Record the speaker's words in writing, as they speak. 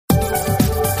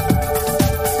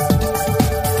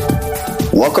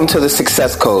Welcome to the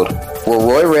Success Code, where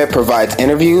Roy Red provides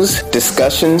interviews,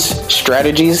 discussions,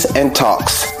 strategies, and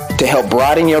talks to help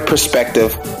broaden your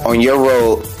perspective on your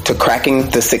road to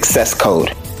cracking the Success Code,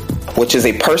 which is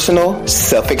a personal,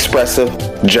 self-expressive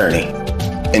journey.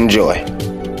 Enjoy.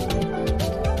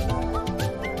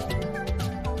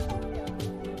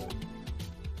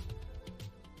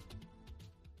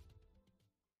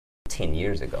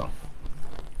 Years ago.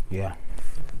 Yeah.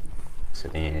 So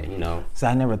then, So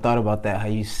I never thought about that, how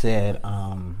you said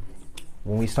when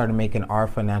we started making our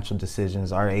financial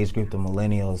decisions, our age group, the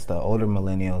millennials, the older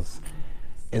millennials,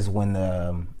 is when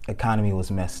the economy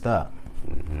was messed up.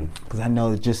 Because I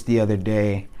know just the other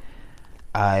day,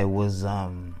 I was,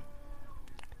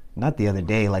 not the other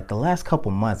day, like the last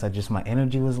couple months, my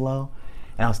energy was low.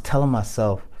 And I was telling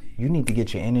myself, you need to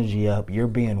get your energy up. You're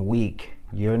being weak.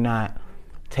 You're not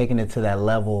taking it to that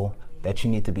level that you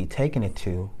need to be taking it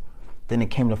to. Then it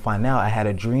came to find out I had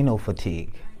adrenal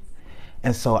fatigue.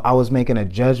 And so I was making a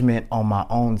judgment on my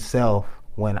own self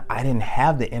when I didn't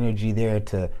have the energy there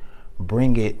to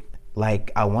bring it like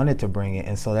I wanted to bring it.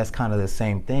 And so that's kind of the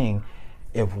same thing.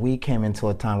 If we came into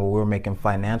a time where we were making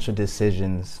financial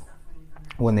decisions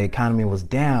when the economy was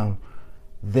down,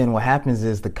 then what happens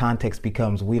is the context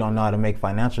becomes we don't know how to make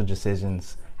financial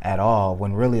decisions at all,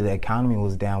 when really the economy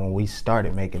was down when we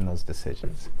started making those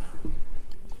decisions.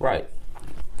 Right.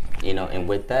 And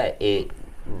with that, it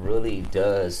really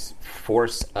does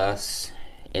force us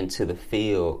into the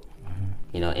field,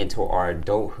 into our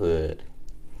adulthood,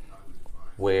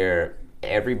 where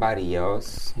everybody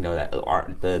else, that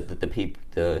the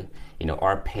people,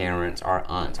 our parents, our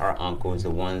aunts, our uncles, the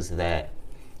ones that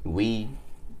we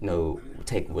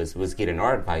was getting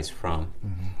our advice from,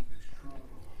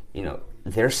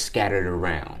 they're scattered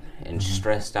around and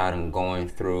stressed out and going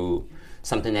through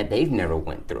something that they've never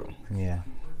went through. Yeah.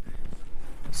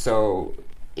 So,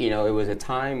 it was a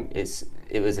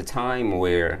time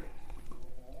where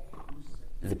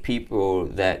the people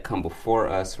that come before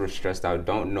us were stressed out,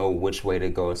 don't know which way to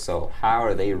go. So how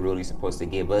are they really supposed to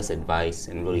give us advice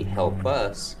and really help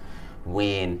us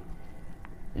when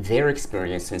they're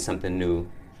experiencing something new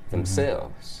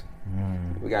themselves?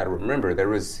 We got to remember, there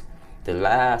was the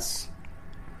last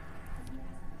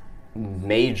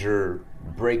major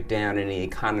breakdown in the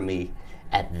economy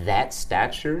at that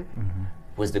stature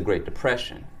was the Great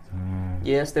Depression.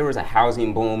 Yes, there was a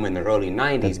housing boom in the early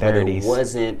 90s, but it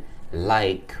wasn't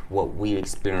like what we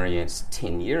experienced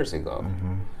 10 years ago.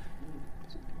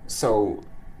 So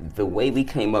the way we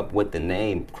came up with the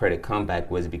name Credit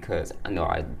Comeback was because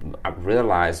I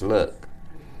realized, look.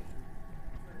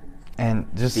 And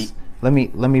just let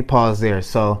me pause there.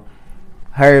 So,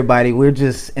 hi everybody, we're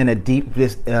just in a deep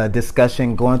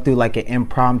discussion, going through like an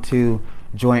impromptu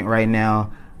joint right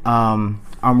now.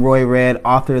 I'm Roy Red,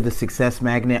 author of The Success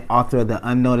Magnet, author of The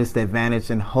Unnoticed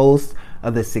Advantage, and host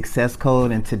of The Success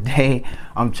Code. And today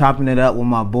I'm chopping it up with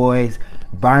my boys,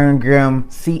 Byron Grimm,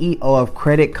 CEO of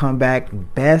Credit Comeback,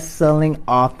 best-selling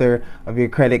author of Your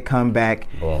Credit Comeback.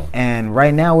 Wow. And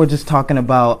right now we're just talking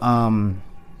about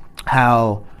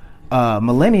how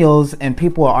millennials and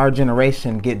people of our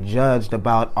generation get judged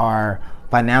about our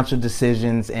financial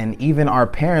decisions, and even our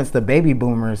parents, the baby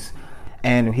boomers.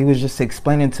 And he was just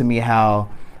explaining to me how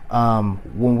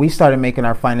when we started making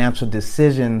our financial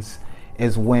decisions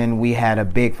is when we had a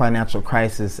big financial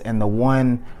crisis. And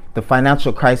the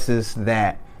financial crisis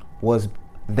that was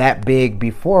that big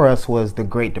before us was the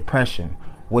Great Depression,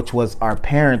 which was our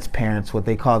parents' parents, what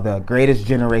they call the greatest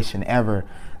generation ever.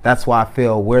 That's why I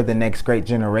feel we're the next great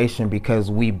generation, because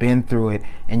we've been through it,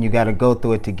 and you got to go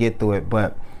through it to get through it.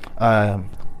 But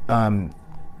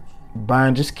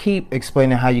Byron, just keep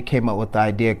explaining how you came up with the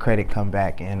idea of Credit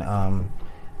Comeback, and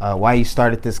why you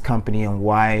started this company, and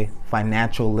why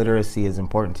financial literacy is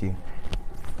important to you.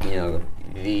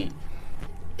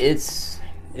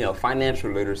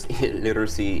 Financial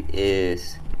literacy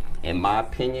is, in my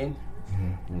opinion,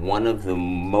 one of the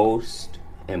most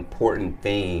important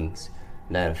things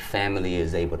that a family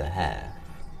is able to have.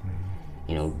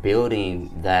 Building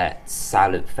that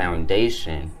solid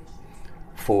foundation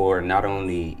for not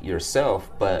only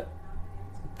yourself, but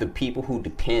the people who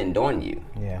depend on you.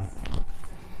 Yeah.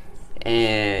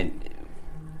 And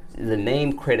the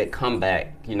name Credit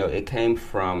Comeback, it came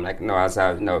from, as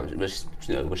I was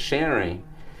sharing,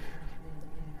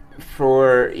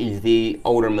 for the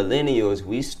older millennials,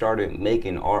 we started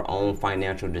making our own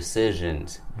financial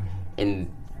decisions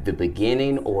in the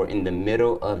beginning or in the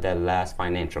middle of that last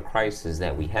financial crisis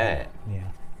that we had. Yeah.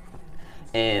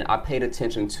 And I paid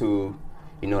attention to,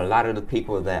 a lot of the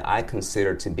people that I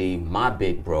consider to be my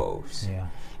big bros. Yeah.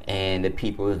 And the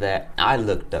people that I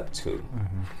looked up to.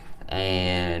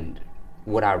 And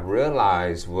what I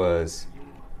realized was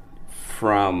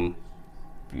from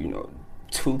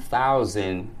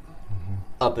 2000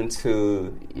 up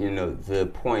until the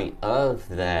point of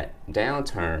that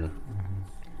downturn,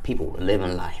 people were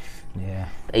living life. Yeah.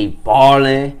 They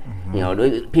balling.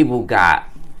 People got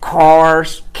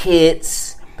cars,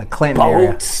 kids, The Clinton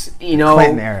boats. era.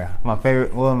 Clinton era. My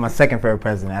favorite. Well, my second favorite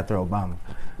president after Obama.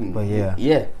 But yeah.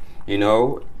 Yeah.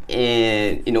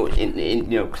 And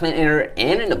Clinton era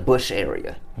and in the Bush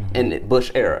area, in the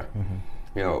Bush era,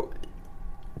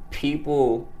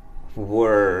 people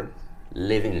were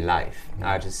living life.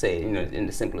 I just say, in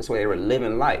the simplest way, they were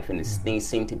living life, and things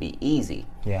seemed to be easy.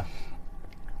 Yeah.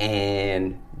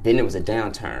 And then there was a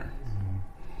downturn.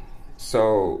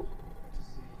 So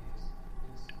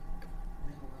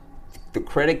the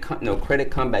credit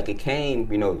comeback, it came,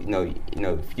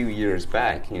 a few years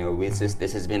back.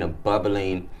 This has been a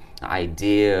bubbling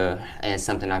idea and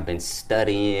something I've been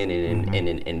studying and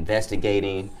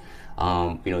investigating.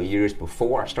 Years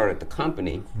before I started the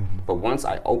company, but once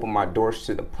I opened my doors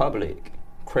to the public,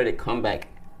 Credit Comeback,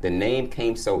 the name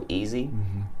came so easy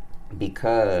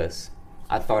because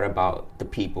I thought about the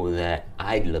people that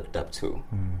I looked up to.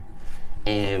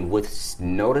 And with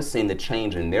noticing the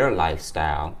change in their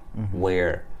lifestyle,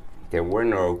 where there were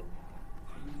no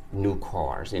new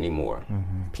cars anymore,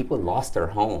 people lost their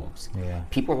homes,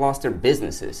 people lost their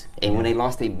businesses, and when they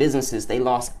lost their businesses, they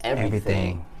lost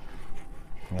everything.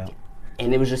 Yeah.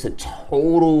 And it was just a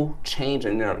total change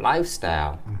in their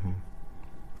lifestyle.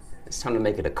 It's time to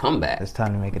make it a comeback. It's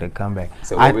time to make it a comeback.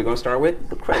 So what are we going to start with?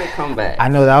 The Credit Comeback. I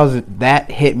know that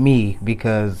hit me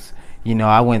because,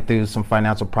 I went through some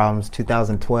financial problems.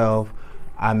 2012,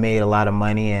 I made a lot of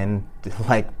money, and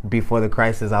like before the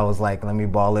crisis, I was like, let me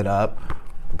ball it up.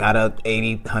 Got a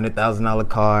 $100,000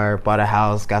 car, bought a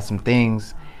house, got some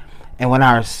things. And when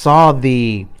I saw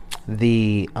the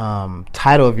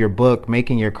title of your book,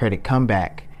 Making Your Credit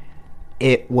Comeback,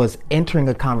 it was entering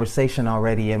a conversation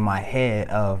already in my head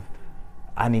of,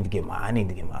 I need to get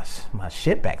my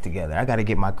shit back together. I got to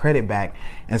get my credit back.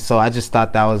 And so I just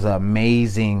thought that was an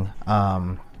amazing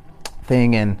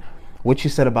thing. And what you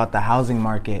said about the housing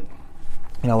market,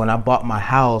 when I bought my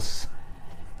house,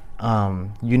 how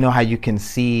you can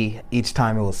see each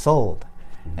time it was sold.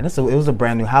 And it was a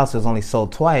brand new house. It was only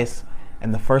sold twice.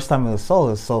 And the first time it was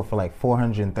sold for like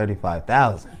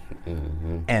 $435,000.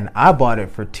 And I bought it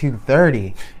for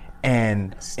 $230,000.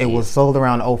 And it was sold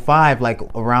around 2005, like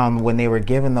around when they were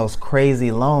giving those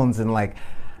crazy loans. And like,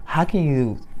 how can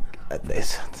you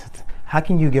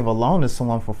give a loan to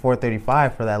someone for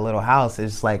 $435,000 for that little house?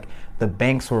 It's like the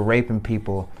banks were raping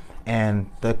people. And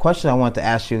the question I want to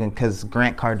ask you, because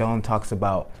Grant Cardone talks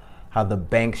about how the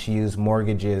banks use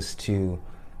mortgages to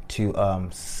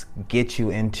get you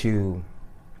into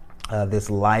this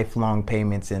lifelong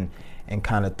payments and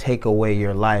kind of take away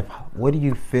your life. What do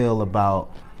you feel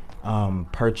about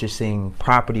purchasing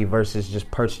property versus just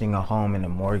purchasing a home and a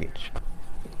mortgage?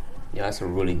 Yeah, that's a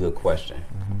really good question.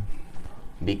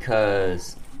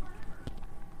 Because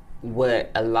what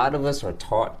a lot of us are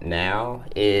taught now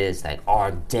is that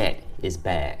our debt is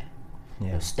bad.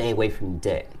 Stay away from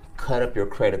debt. Cut up your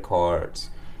credit cards.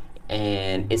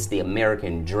 And it's the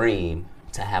American dream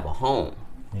to have a home.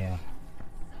 Yeah.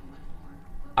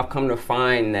 I've come to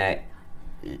find that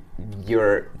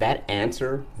that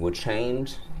answer will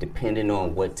change depending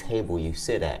on what table you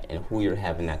sit at and who you're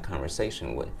having that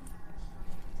conversation with.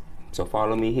 So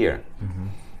follow me here.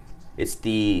 It's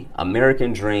the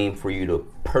American dream for you to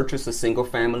purchase a single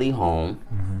family home,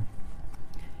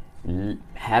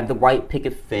 have the white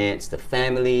picket fence, the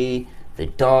family, the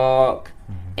dog,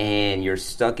 and you're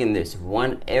stuck in this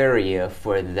one area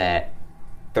for that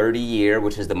 30-year,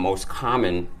 which is the most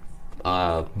common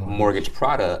mortgage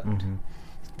product.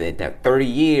 That 30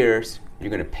 years, you're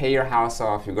going to pay your house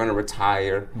off, you're going to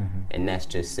retire, and that's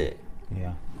just it.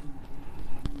 Yeah.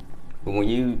 But when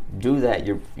you do that,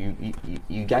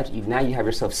 now you have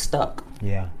yourself stuck.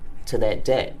 Yeah. To that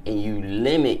debt, and you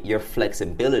limit your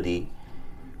flexibility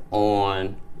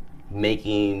on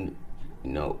making,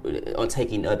 on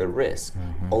taking other risks,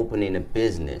 opening a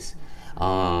business,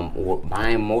 or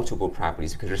buying multiple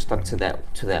properties because you're stuck to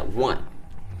that one.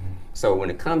 So when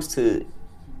it comes to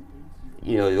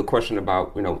the question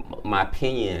about my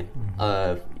opinion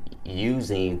of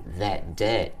using that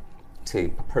debt to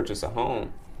purchase a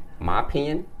home, my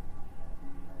opinion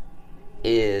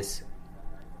is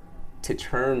to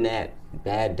turn that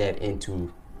bad debt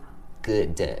into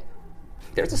good debt.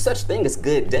 There's a such thing as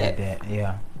good debt. Good debt,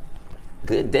 yeah.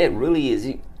 Good debt really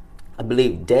is, I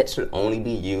believe debt should only be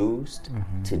used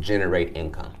to generate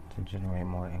income. To generate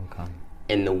more income.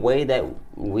 And the way that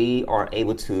we are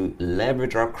able to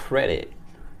leverage our credit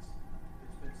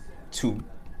to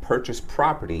purchase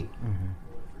property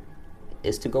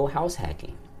is to go house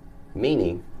hacking.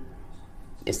 Meaning,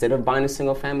 instead of buying a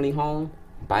single family home,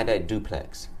 buy that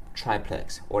duplex,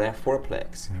 triplex, or that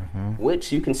fourplex,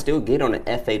 which you can still get on an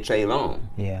FHA loan.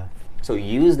 Yeah. So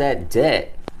use that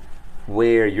debt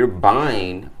where you're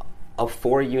buying a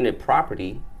 4-unit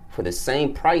property for the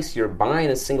same price you're buying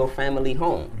a single family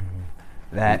home.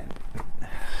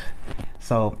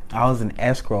 So I was in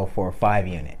escrow for a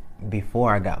 5-unit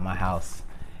before I got my house,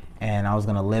 and I was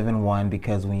gonna live in one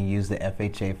because when you use the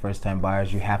FHA first time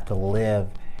buyers, you have to live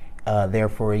there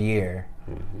for a year.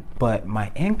 But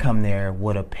my income there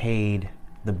would have paid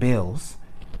the bills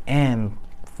and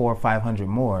 $400 or $500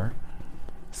 more.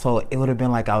 So it would have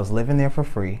been like I was living there for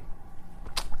free.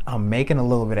 I'm making a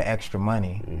little bit of extra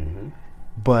money,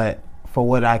 but for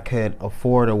what I could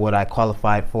afford or what I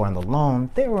qualified for in the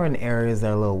loan, they were in areas that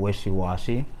are a little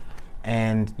wishy-washy.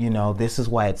 And, you know, this is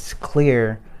why it's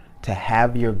clear to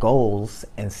have your goals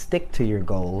and stick to your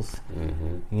goals.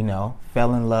 You know,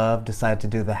 fell in love, decided to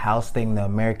do the house thing, the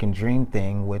American dream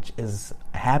thing, which is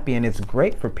happy and it's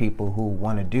great for people who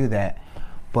want to do that.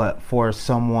 But for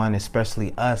someone,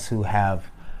 especially us who have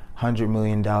 $100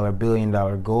 million, $1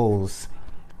 billion goals,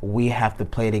 we have to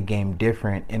play the game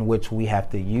different, in which we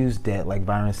have to use debt, like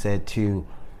Byron said, to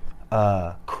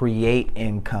create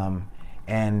income.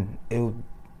 And it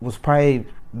was probably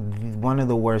one of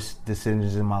the worst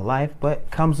decisions in my life,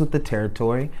 but comes with the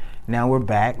territory. Now we're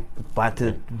back, about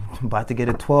to get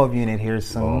a 12-unit here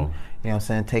soon. You know what I'm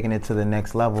saying, taking it to the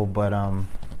next level. But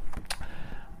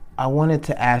I wanted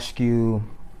to ask you,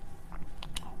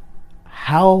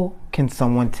 how can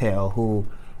someone tell who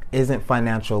isn't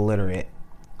financial literate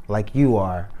like you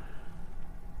are,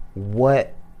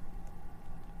 what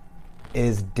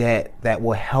is debt that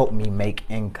will help me make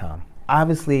income?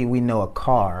 Obviously, we know a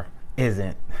car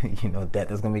isn't, you know, debt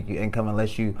that's going to make you income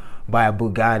unless you buy a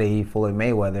Bugatti Floyd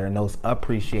Mayweather and those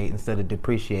appreciate instead of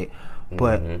depreciate.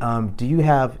 But do you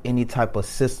have any type of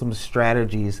system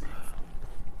strategies,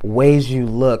 ways you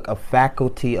look, a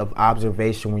faculty of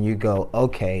observation when you go,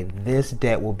 okay, this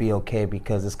debt will be okay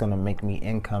because it's going to make me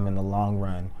income in the long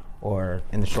run or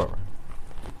in the short run?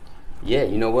 Yeah,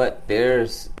 you know what?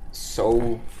 There's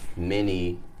so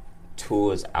many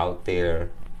tools out there,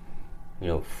 you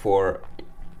know, for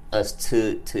us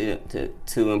to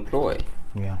employ.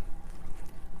 Yeah.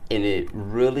 And it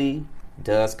really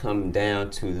does come down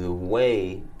to the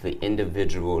way the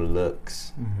individual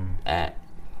looks at,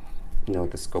 you know,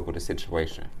 the scope of the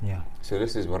situation. Yeah. So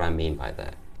this is what I mean by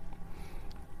that.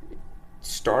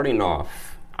 Starting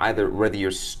off, either whether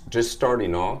you're just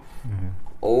starting off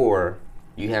or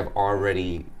you have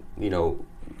already, you know,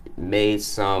 made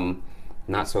some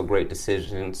not so great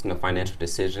decisions, financial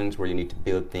decisions where you need to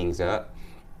build things up.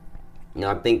 You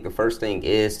know, I think the first thing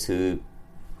is to,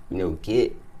 you know,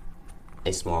 get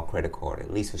a small credit card,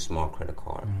 at least a small credit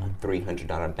card, a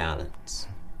 $300 balance.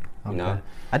 Okay. You know,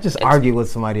 I just argued with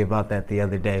somebody about that the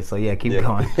other day. So yeah, keep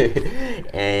going.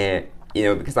 And you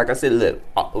know, because like I said, look,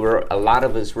 a lot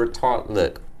of us, we're taught,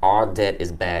 look, all debt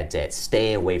is bad debt.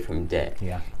 Stay away from debt.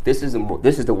 Yeah. This is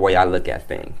the way I look at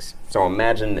things. So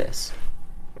imagine this: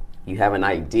 you have an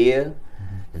idea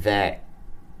that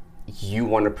you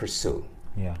want to pursue.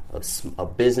 Yeah. A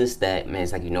business that, man,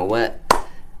 it's like, you know what,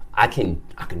 I can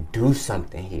do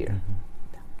something here.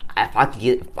 If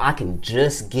I can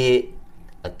just get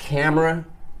a camera,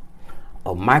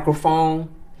 a microphone,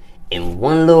 and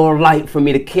one little light for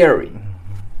me to carry,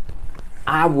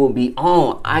 I will be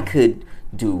on. I could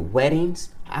do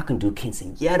weddings. I can do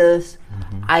quinceañeras.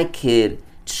 I could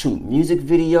shoot music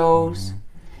videos.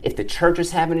 If the church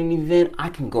is having an event, I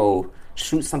can go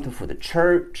shoot something for the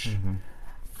church.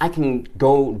 I can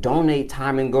go donate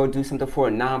time and go do something for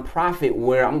a nonprofit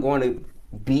where I'm going to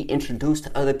be introduced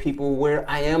to other people where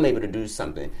I am able to do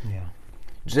something. Yeah.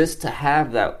 Just to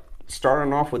have that,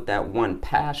 starting off with that one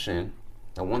passion,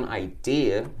 that one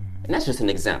idea, and that's just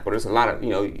an example. There's a lot of, you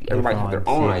know, everybody has their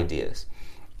own ideas.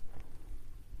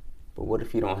 But what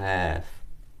if you don't have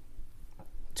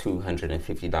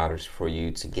 $250 for you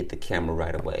to get the camera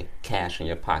right away, cash in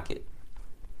your pocket?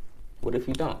 What if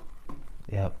you don't?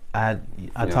 Yep. I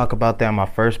talk about that in my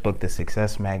first book, The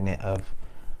Success Magnet, of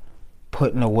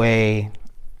putting away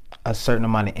a certain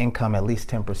amount of income, at least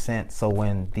 10%, so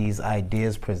when these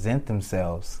ideas present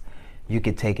themselves, you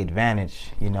could take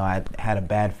advantage. You know, I had a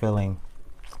bad feeling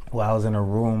while I was in a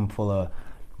room full of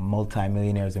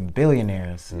multimillionaires and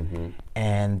billionaires,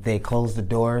 and they closed the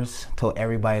doors, told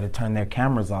everybody to turn their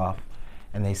cameras off,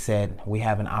 and they said, we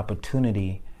have an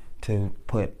opportunity to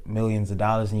put millions of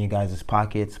dollars in you guys'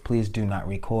 pockets. Please do not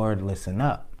record, listen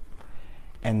up.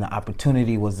 And the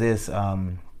opportunity was this,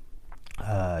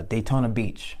 Daytona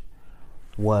Beach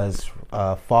was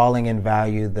falling in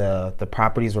value. The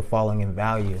properties were falling in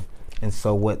value. And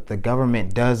so what the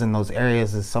government does in those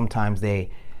areas is sometimes they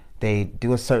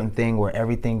do a certain thing where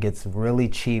everything gets really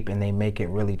cheap, and they make it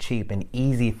really cheap and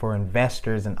easy for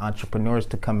investors and entrepreneurs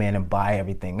to come in and buy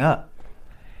everything up.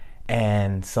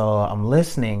 And so I'm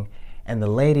listening, and the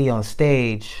lady on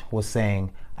stage was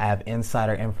saying, I have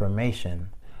insider information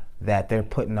that they're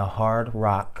putting a Hard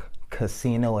Rock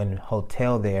casino and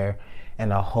hotel there,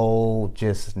 and a whole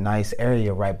just nice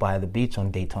area right by the beach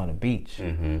on Daytona Beach.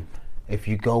 Mm-hmm. If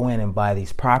you go in and buy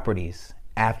these properties,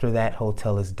 after that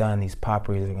hotel is done, these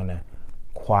properties are gonna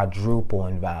quadruple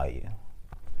in value.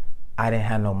 I didn't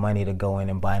have no money to go in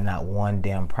and buy not one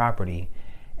damn property,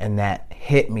 and that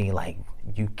hit me like,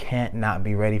 you can't not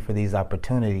be ready for these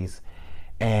opportunities.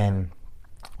 And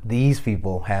these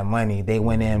people had money. They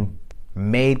went in,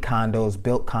 made condos,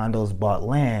 built condos, bought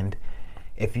land.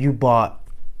 If you bought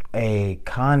a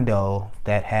condo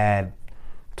that had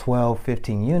 12,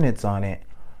 15 units on it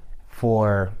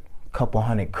for a couple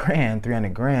 $100,000,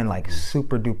 $300,000, like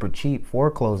super duper cheap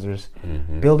foreclosures,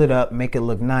 build it up, make it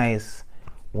look nice.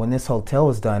 When this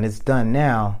hotel is done, it's done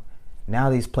now.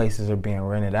 Now these places are being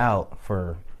rented out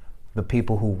for the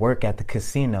people who work at the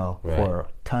casino for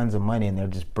tons of money, and they're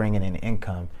just bringing in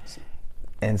income.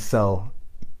 And so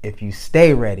if you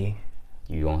stay ready,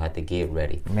 you don't have to get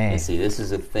ready. Man. And see, this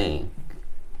is a thing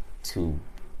to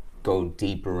go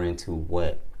deeper into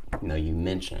what you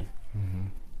mentioned. Mm-hmm.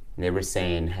 They were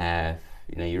saying have,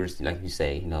 you're like you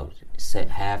say,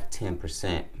 have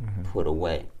 10% put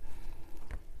away.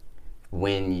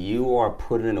 When you are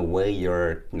putting away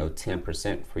your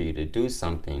 10% for you to do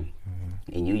something,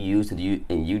 and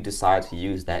you decide to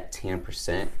use that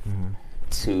 10%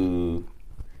 to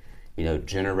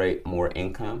generate more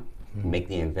income, make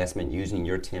the investment using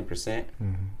your 10%,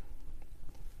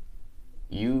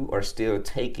 you are still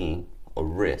taking a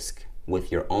risk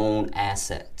with your own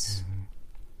assets,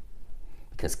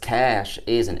 because cash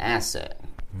is an asset.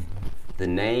 The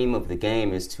name of the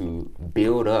game is to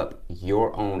build up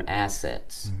your own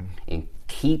assets and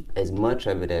keep as much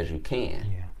of it as you can.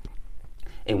 Yeah.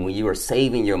 And when you are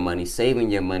saving your money,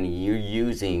 you're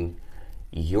using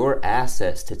your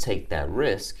assets to take that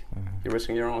risk. You're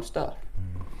risking your own stuff.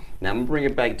 Now I'm gonna bring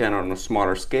it back down on a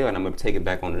smaller scale, and I'm gonna take it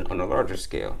back on a larger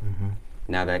scale.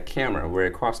 Now that camera, where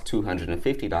it costs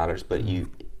 $250, but you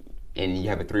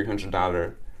have a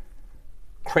 $300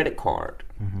 credit card,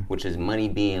 which is money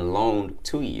being loaned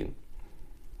to you,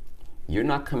 you're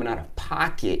not coming out of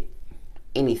pocket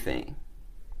anything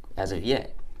as of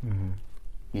yet.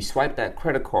 You swipe that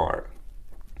credit card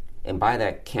and buy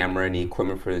that camera and the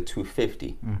equipment for the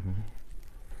 $250.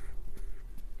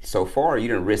 So far, you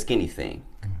didn't risk anything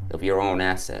of your own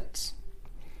assets.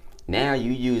 Now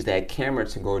you use that camera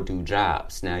to go do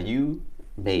jobs. Now you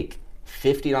make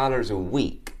 $50 a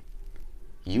week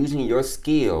using your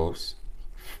skills,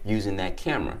 using that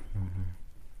camera.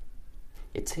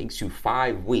 It takes you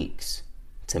 5 weeks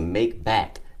to make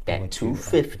back that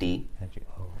 $250.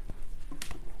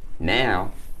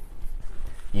 Now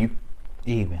you're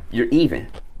even,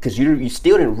 because you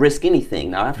still didn't risk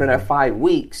anything. Now after that 5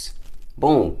 weeks,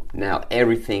 boom, now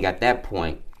everything at that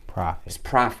point is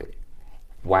profit.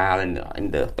 While in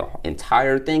the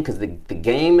entire thing, because the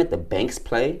game that the banks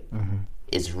play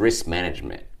is risk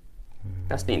management.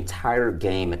 That's the entire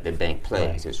game that the bank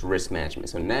plays, is risk management.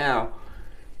 So now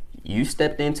you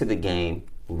stepped into the game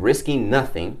risking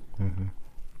nothing.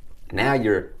 Now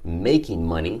you're making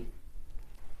money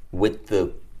with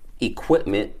the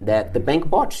equipment that the bank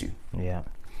bought you. Yeah.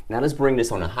 Now let's bring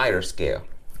this on a higher scale.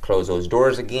 Close those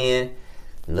doors again.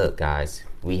 Look, guys,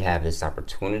 we have this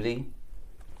opportunity,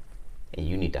 and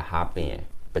you need to hop in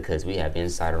because we have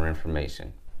insider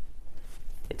information.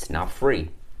 It's not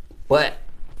free, but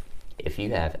if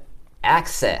you have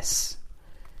access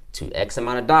to X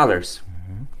amount of dollars,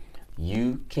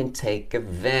 you can take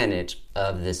advantage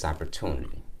of this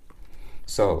opportunity.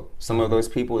 So some of those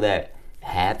people that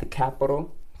had the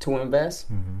capital to invest,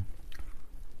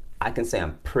 I can say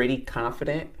I'm pretty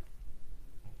confident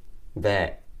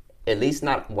that at least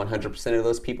not 100% of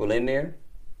those people in there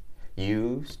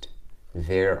used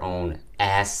their own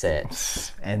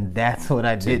assets. And that's what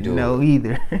I didn't know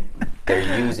either.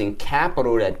 They're using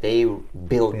capital that they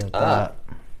built up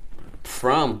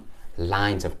from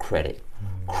lines of credit,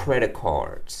 credit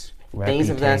cards, things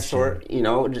of that sort,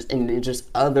 just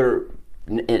other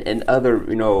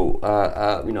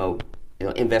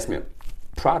investment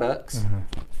products.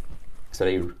 So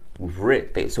they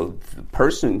So the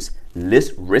person's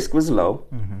risk was low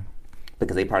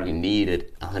because they probably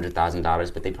needed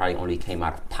 $100,000, but they probably only came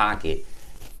out of pocket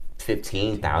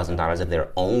 $15,000 of their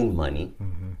own money.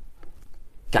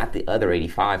 Got the other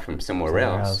 85 from somewhere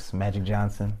else. Magic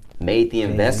Johnson made the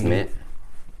investment,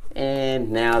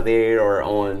 and now they are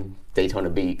on Daytona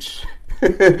Beach.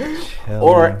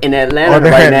 Or in Atlanta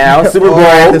right now, Super Bowl.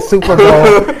 At the Super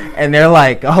Bowl, and they're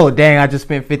like, "Oh, dang! I just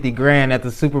spent $50,000 at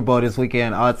the Super Bowl this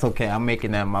weekend. Oh, it's okay. I'm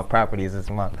making that my properties this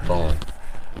month." Boom.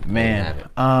 Man,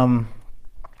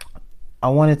 I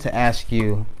wanted to ask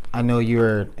you. I know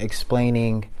you're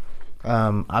explaining.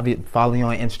 I've been following you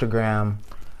on Instagram,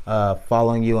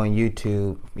 following you on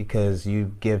YouTube because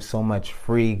you give so much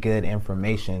free, good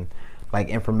information, like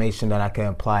information that I can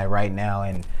apply right now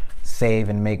and save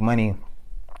and make money.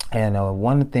 And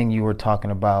one thing you were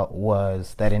talking about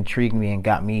was that intrigued me and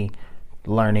got me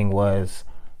learning was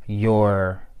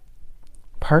your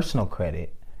personal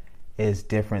credit is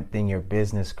different than your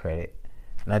business credit.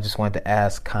 And I just wanted to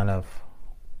ask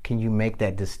can you make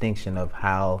that distinction of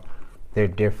how they're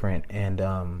different and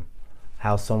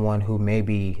how someone who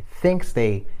maybe thinks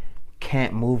they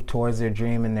can't move towards their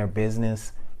dream in their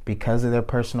business because of their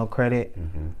personal credit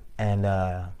and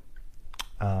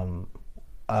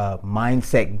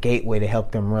mindset gateway to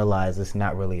help them realize it's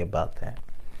not really about that.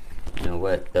 You know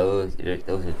what? Those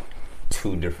are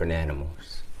two different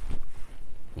animals.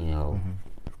 You know,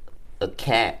 a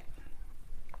cat,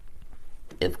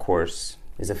 of course,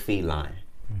 is a feline.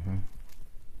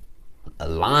 A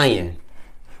lion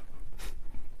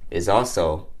is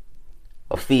also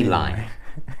a feline.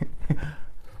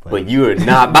 But you are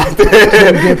not about to.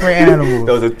 Two different animals.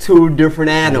 Those are two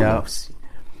different animals. Yep.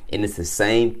 And it's the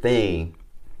same thing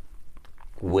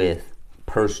with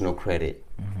personal credit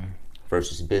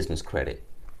versus business credit.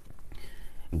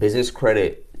 Business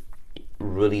credit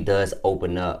really does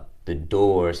open up the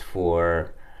doors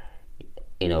for,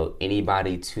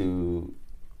 anybody to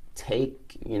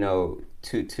take,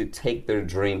 to take their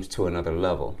dreams to another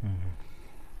level.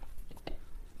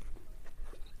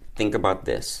 Think about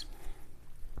this.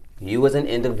 You as an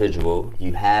individual,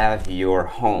 you have your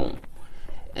home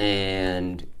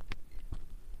and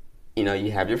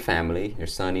you have your family, your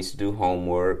son needs to do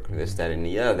homework, this, that, and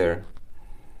the other.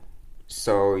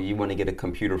 So you want to get a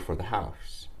computer for the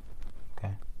house.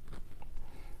 Okay.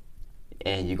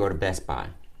 And you go to Best Buy.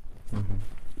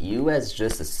 You as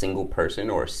just a single person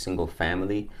or a single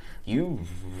family, you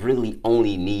really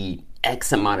only need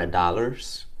X amount of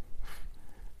dollars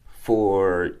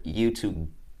for you to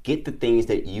get the things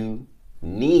that you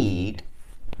need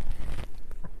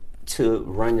to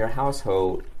run your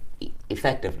household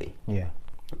effectively. Yeah.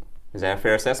 Is that a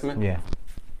fair assessment? Yeah.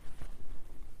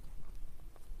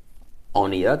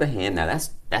 On the other hand, now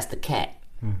that's the cat.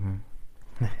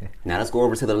 Now let's go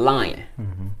over to the lion,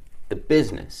 the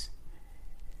business.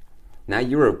 Now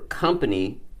you're a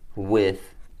company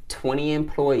with 20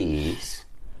 employees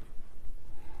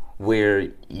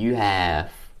where you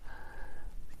have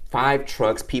 5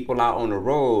 trucks, people out on the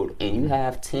road, and you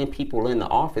have 10 people in the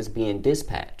office being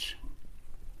dispatched.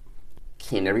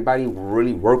 Can everybody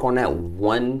really work on that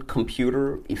one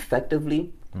computer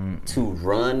effectively to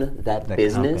run that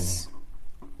business? Company.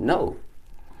 No.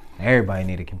 Everybody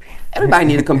need a computer. Everybody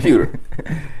need a computer.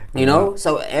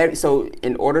 So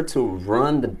in order to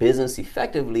run the business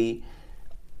effectively,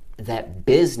 that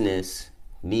business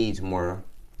needs more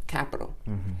capital.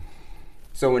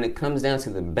 So when it comes down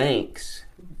to the banks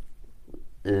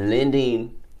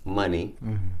lending money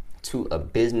to a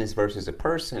business versus a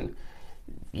person,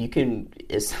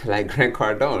 it's like Grant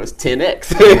Cardone, it's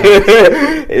 10x.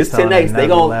 It's 10x.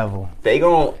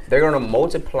 They're gonna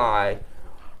multiply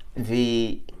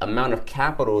the amount of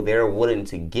capital they're willing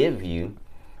to give you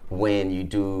when you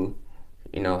do,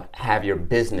 have your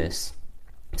business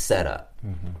set up.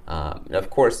 Of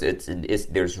course,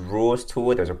 there's rules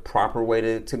to it. There's a proper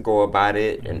way to go about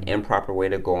it, an improper way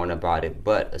to go on about it.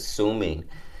 But assuming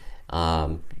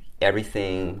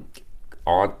everything,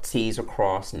 all T's are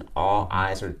crossed and all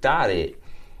I's are dotted,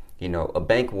 a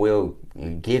bank will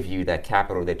give you that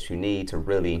capital that you need to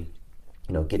really,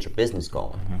 get your business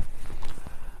going.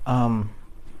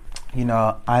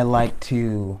 I like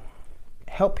to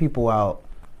help people out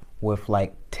with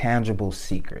like tangible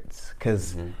secrets,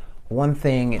 because one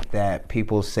thing that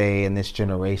people say in this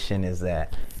generation is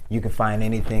that you can find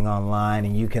anything online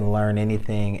and you can learn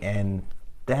anything, and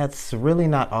that's really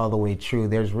not all the way true.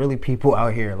 There's really people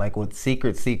out here like with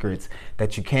secrets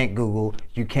that you can't Google,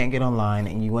 you can't get online,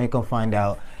 and you ain't gonna find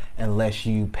out unless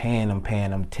you paying them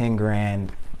 $10,000.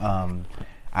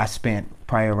 I spent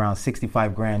probably around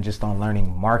 $65,000 just on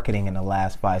learning marketing in the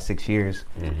last 5-6 years.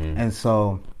 And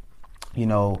so you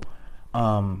know,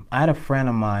 I had a friend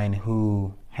of mine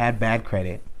who had bad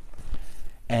credit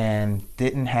and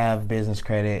didn't have business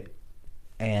credit,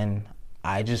 and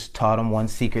I just taught him one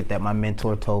secret that my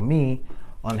mentor told me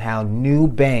on how new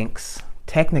banks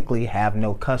technically have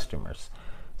no customers.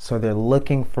 So they're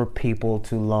looking for people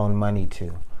to loan money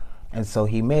to. And so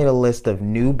he made a list of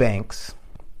new banks,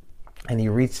 and he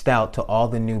reached out to all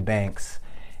the new banks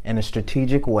in a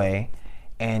strategic way,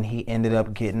 and he ended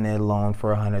up getting a loan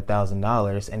for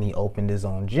 $100,000, and he opened his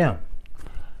own gym.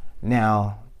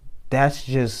 Now, that's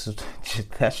just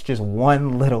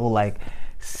one little like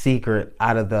secret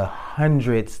out of the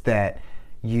hundreds that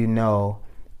you know.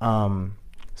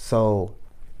 So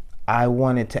I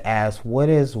wanted to ask, what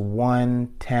is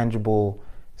one tangible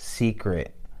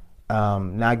secret?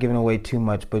 Not giving away too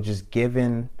much, but just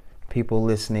giving people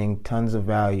listening tons of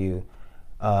value,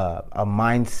 a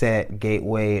mindset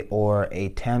gateway or a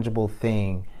tangible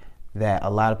thing that a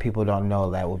lot of people don't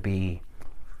know that would be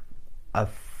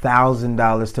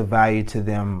 $1,000 to value to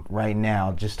them right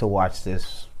now just to watch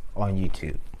this on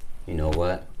YouTube. You know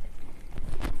what?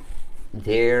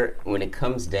 When it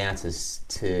comes down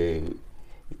to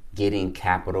getting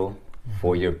capital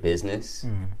for your business,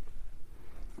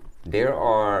 there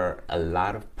are a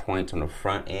lot of points on the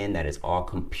front end that is all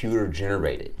computer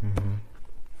generated.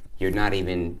 You're not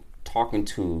even talking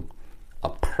to a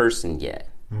person yet.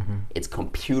 It's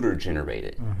computer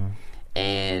generated.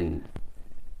 And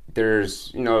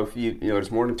there's,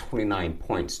 there's more than 29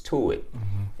 points to it.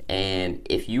 And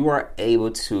if you are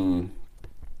able to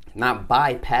not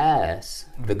bypass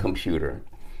the computer,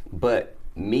 but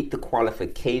meet the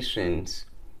qualifications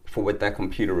for what that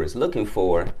computer is looking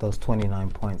for, those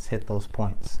 29 points, hit those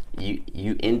points.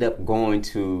 You end up going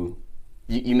to,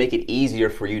 you make it easier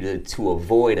for you to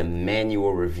avoid a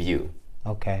manual review.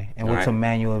 Okay. And what's a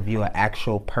manual review? An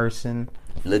actual person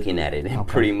looking at it, and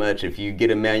pretty much if you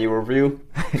get a manual review,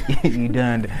 you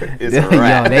done. It's a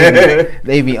wrap. Yo,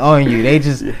 they be on you. They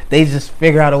just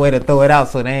figure out a way to throw it out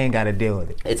so they ain't got to deal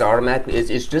with it. It's automatically.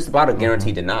 It's just about a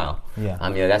guaranteed denial. Yeah.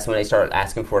 That's when they start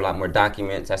asking for a lot more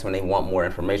documents. That's when they want more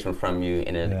information from you.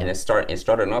 And it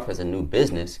started off as a new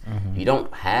business. You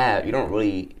don't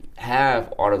really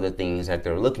have all of the things that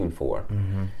they're looking for.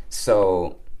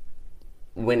 So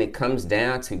when it comes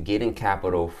down to getting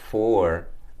capital for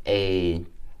a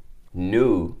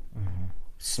new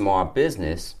small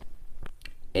business,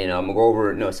 and I'm gonna go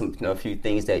over a few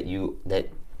things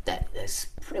that's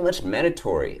pretty much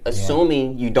mandatory.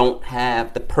 Assuming you don't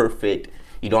have perfect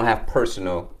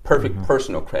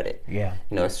personal credit. Yeah.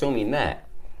 Assuming that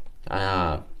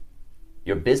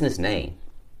your business name.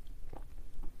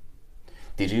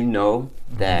 Did you know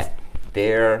that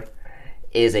there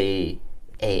is a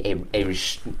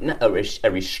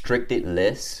restricted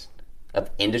list of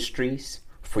industries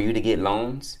for you to get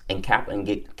loans and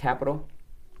get capital?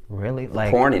 Really? The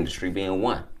porn industry being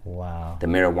one. Wow. The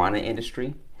marijuana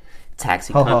industry,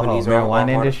 taxi companies.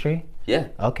 Marijuana industry? Yeah.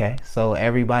 Okay, so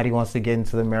everybody wants to get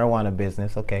into the marijuana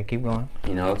business. Okay, keep going.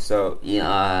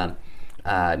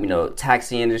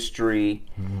 Taxi industry.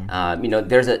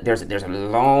 There's a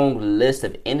long list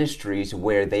of industries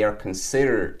where they are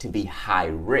considered to be high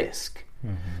risk.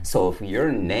 So if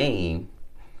your name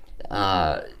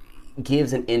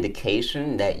gives an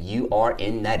indication that you are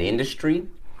in that industry,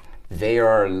 they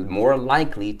are more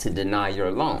likely to deny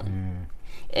your loan.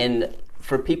 And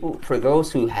for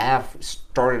those who have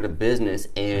started a business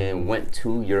and went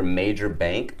to your major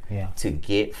bank to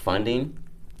get funding,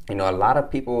 a lot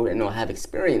of people have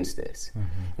experienced this,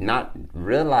 not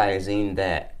realizing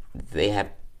that they have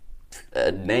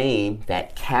a name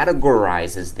that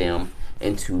categorizes them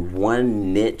into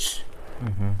one niche,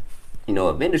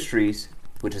 of industries,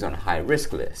 which is on a high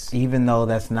risk list. Even though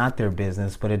that's not their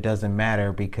business, but it doesn't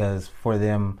matter, because for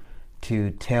them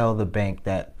to tell the bank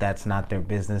that that's not their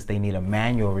business, they need a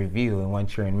manual review. And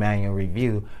once you're in manual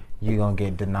review, you're gonna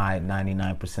get denied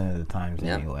 99% of the times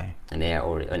anyway. And they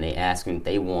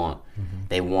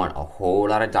want a whole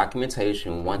lot of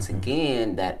documentation once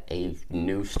again that a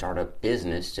new startup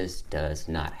business just does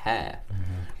not have.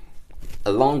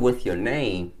 Along with your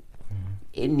name,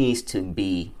 it needs to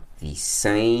be the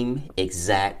same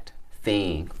exact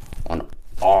thing on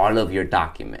all of your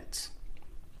documents.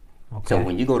 Okay. So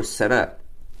when you go to set up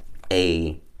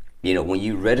when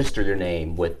you register your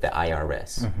name with the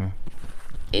IRS,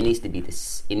 it needs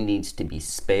to be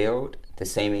spelled the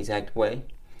same exact way.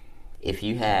 If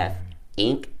you have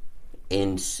ink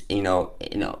in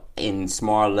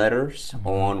small letters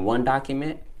on one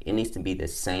document, it needs to be the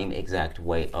same exact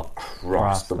way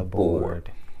across the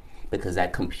board. Because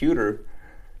that computer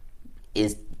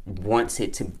is wants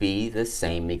it to be the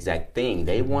same exact thing.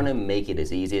 They want to make it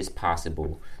as easy as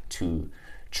possible to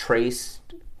trace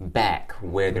back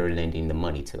where they're lending the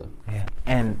money to. Yeah.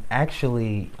 And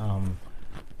actually,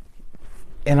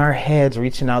 in our heads,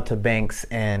 reaching out to banks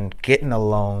and getting a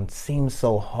loan seems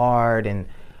so hard,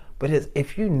 but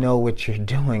if you know what you're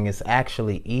doing, it's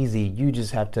actually easy. You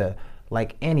just have to,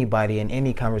 like anybody in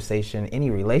any conversation, any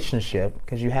relationship,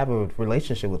 because you have a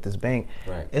relationship with this bank,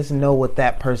 right, is know what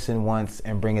that person wants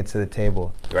and bring it to the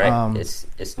table. Right.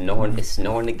 It's knowing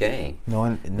the game.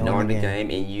 Knowing the game,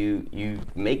 and you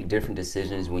make different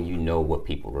decisions when you know what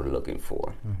people are looking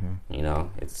for. You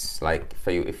know, it's like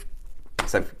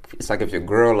it's like if your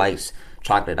girl likes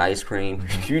chocolate ice cream,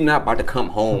 you're not about to come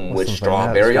home with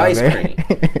strawberry ice cream.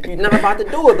 You're not about to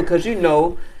do it because you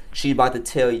know she's about to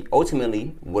tell you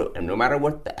ultimately, no matter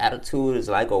what the attitude is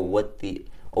like or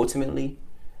ultimately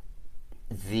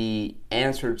the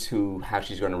answer to how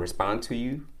she's going to respond to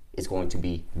you is going to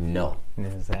be no.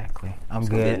 Exactly. It's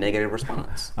good. Going to be a negative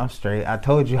response. I'm straight. I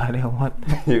told you I didn't want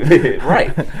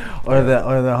right. Or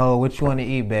the whole, what you want to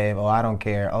eat, babe? Oh, I don't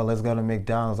care. Oh, let's go to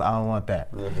McDonald's. I don't want that.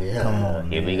 Yeah. Come on.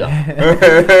 Here we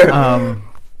go.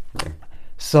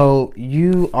 So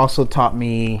you also taught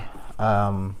me,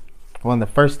 one of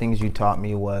the first things you taught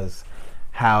me was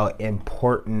how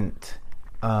important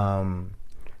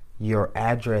your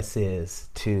address is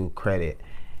to credit.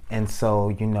 And so,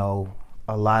 you know,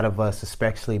 a lot of us,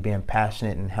 especially being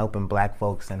passionate and helping Black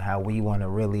folks, and how we want to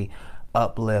really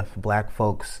uplift Black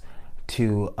folks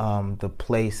to the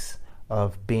place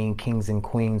of being kings and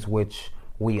queens, which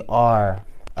we are.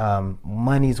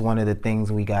 Money's one of the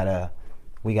things we gotta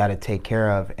take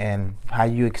care of. And how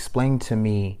you explained to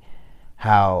me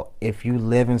how if you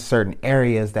live in certain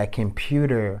areas, that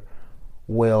computer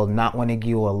will not want to give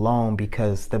you a loan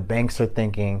because the banks are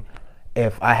thinking,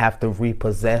 if I have to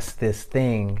repossess this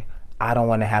thing, I don't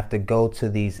want to have to go to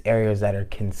these areas that are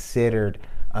considered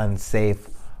unsafe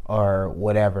or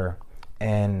whatever.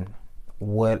 And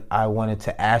what I wanted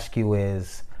to ask you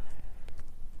is,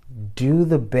 do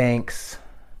the banks,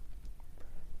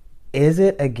 is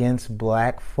it against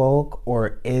Black folk,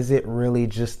 or is it really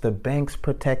just the banks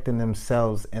protecting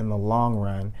themselves in the long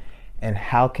run? And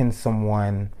how can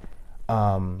someone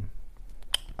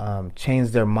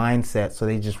change their mindset so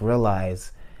they just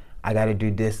realize, I got to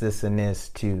do this, this, and this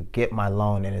to get my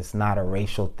loan, and it's not a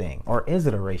racial thing? Or is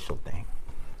it a racial thing?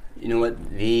 You know what?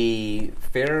 The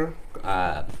Fair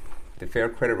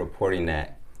Credit Reporting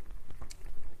Act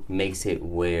makes it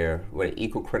where the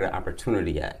Equal Credit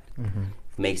Opportunity Act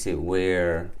makes it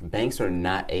where banks are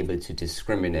not able to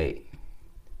discriminate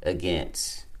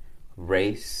against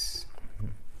race,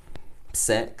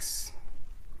 sex,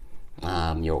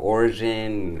 your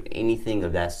origin, anything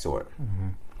of that sort.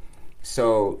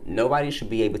 So nobody should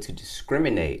be able to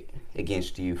discriminate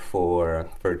against you for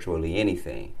virtually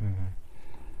anything.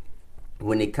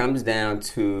 When it comes down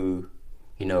to,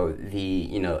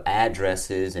 the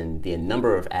addresses and the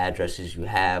number of addresses you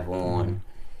have on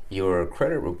your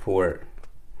credit report,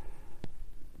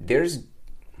 there's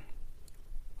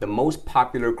the most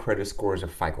popular credit score is a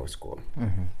FICO score,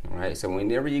 right? So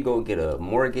whenever you go get a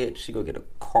mortgage, you go get a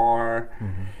car,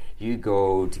 you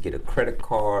go to get a credit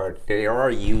card, they are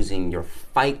using your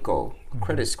FICO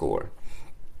credit score.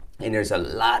 And there's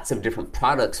lots of different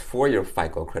products for your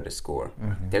FICO credit score.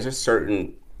 There's a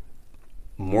certain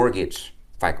mortgage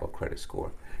FICO credit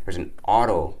score. There's an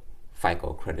auto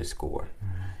FICO credit score.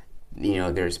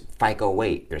 There's FICO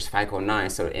 8, there's FICO 9.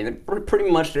 So, and pretty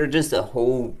much they're just a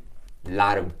whole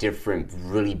lot of different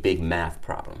really big math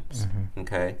problems,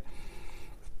 okay?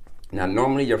 Now,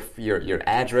 normally your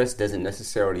address doesn't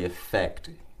necessarily affect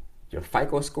your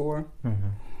FICO score,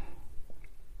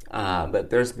 but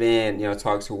there's been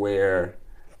talks where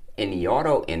in the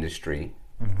auto industry,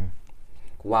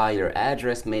 while your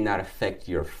address may not affect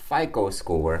your FICO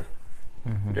score,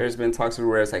 there's been talks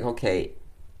where it's like, okay,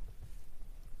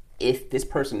 if this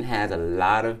person has a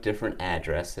lot of different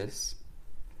addresses,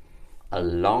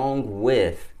 along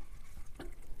with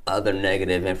other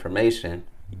negative information,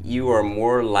 you are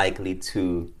more likely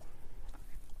to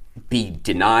be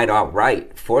denied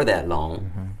outright for that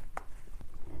loan.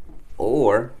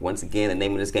 Or, once again, the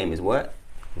name of this game is what?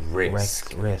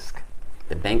 Risk. Risk.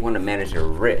 The bank want to manage your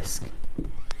risk.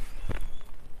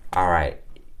 All right,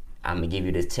 I'm going to give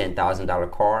you this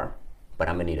 $10,000 car, but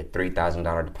I'm going to need a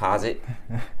 $3,000 deposit,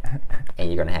 and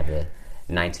you're going to have a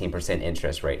 19%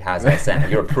 interest rate. How's that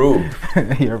sound? You're approved.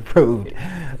 You're approved.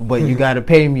 But you got to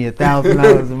pay me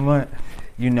 $1,000 a month.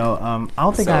 I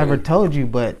don't think I ever told you,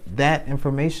 but that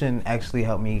information actually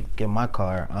helped me get my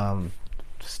car.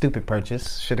 Stupid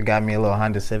purchase. Should have got me a little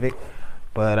Honda Civic.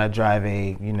 But I drive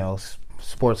a,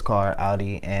 sports car,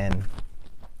 Audi, and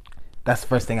that's the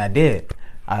first thing I did.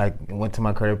 I went to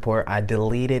my credit report. I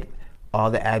deleted all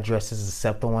the addresses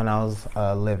except the one I was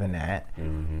living at,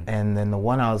 and then the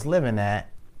one I was living at,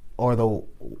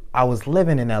 I was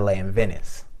living in LA in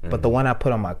Venice, but the one I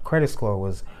put on my credit score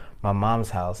was my mom's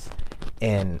house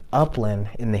in Upland,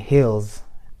 in the hills,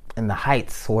 in the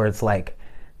heights, where it's like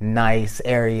nice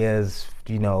areas,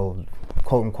 you know,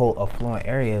 quote unquote affluent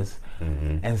areas.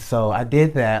 And so I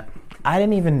did that. I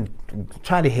didn't even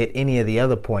try to hit any of the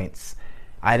other points.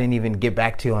 I didn't even get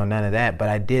back to you on none of that, but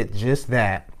I did just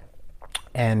that.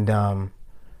 And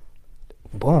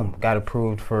boom, got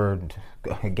approved for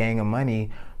a gang of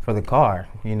money for the car,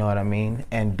 you know what I mean?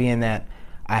 And being that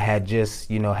I had just,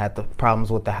 you know, had the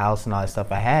problems with the house and all that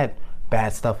stuff, I had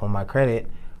bad stuff on my credit,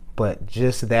 but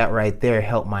just that right there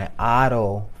helped my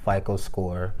auto FICO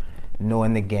score,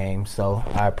 knowing the game. So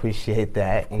I appreciate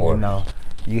that. You know,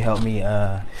 you helped me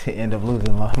end up losing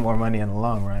a lot more money in the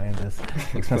long run in this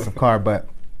expensive car. But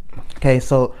okay,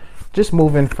 so just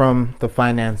moving from the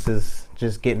finances,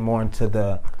 just getting more into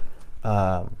the,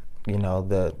 you know,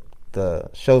 the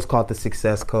show's called The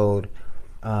Success Code.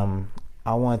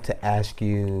 I want to ask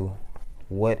you,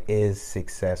 what is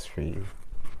success for you?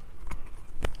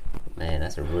 Man,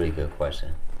 that's a really good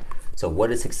question. So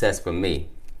what is success for me?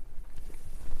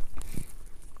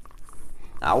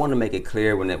 I want to make it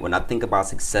clear when I think about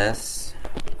success,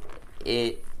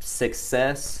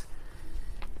 success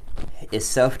is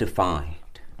self-defined.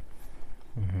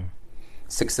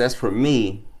 Success for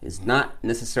me is not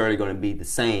necessarily going to be the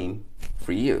same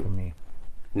for you,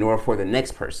 nor for the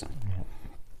next person.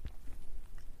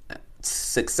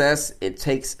 Success, it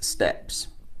takes steps.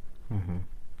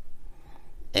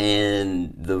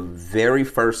 And the very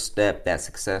first step that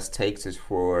success takes is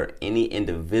for any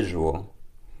individual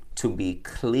to be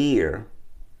clear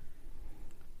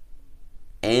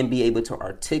and be able to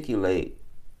articulate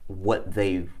what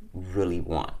they really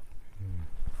want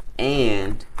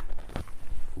and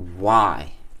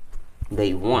why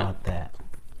they want that.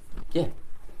 Yeah,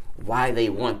 why they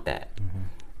want that.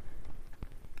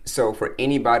 So for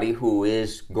anybody who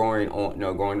is going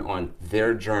on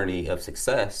their journey of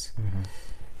success,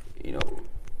 you know,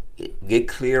 get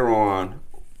clear on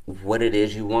what it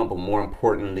is you want, but more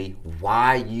importantly,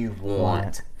 why you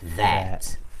want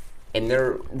that. And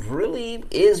there really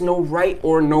is no right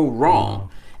or no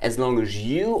wrong, as long as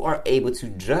you are able to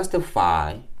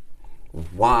justify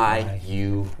why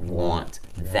you want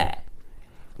that.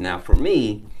 Now, for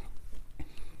me,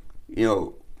 you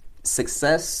know,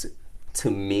 success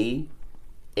to me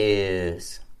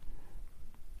is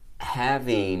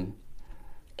having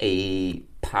a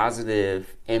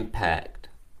positive impact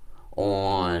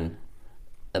on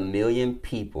 1 million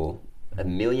people,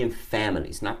 1 million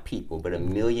families, not people, but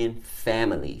 1 million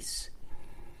families,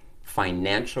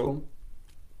 financial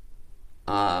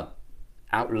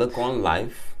outlook on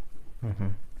life,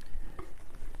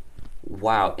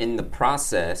 while in the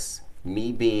process,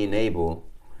 me being able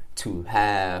to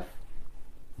have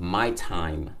my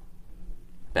time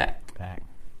back.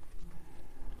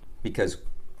 Because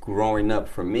growing up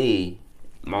for me,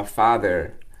 my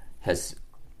father has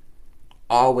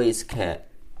always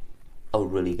kept a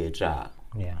really good job.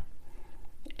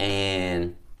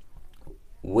 And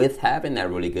with having that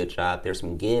really good job, there's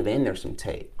some give and there's some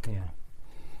take.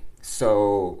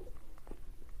 So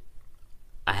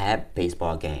I had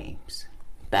baseball games,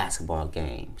 basketball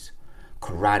games,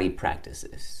 karate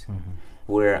practices,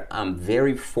 where I'm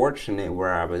very fortunate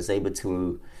where I was able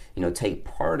to, you know, take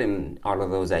part in all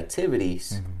of those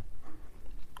activities.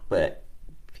 But,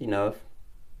 you know,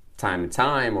 time to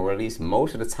time, or at least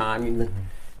most of the time, you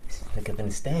look up in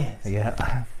the stands.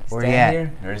 Where Dad you at?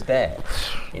 here? Where's Dad?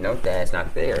 You know, Dad's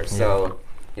not there. So,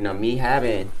 you know, me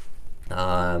having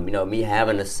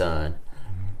a son,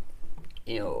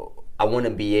 you know, I want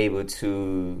to be able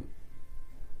to,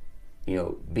 you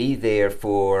know, be there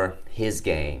for his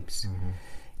games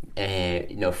and,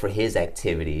 you know, for his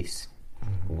activities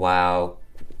while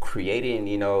creating,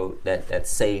 you know, that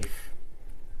safe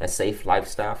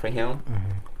lifestyle for him.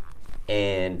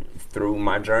 And through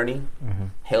my journey,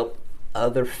 help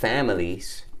other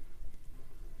families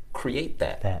create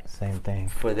that same thing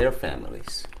for their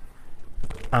families.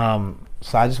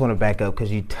 So I just want to back up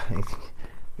because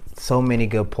so many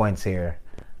good points here.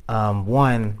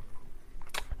 One,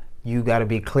 you got to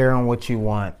be clear on what you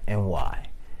want and why.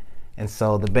 And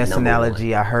so the best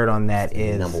analogy I heard on that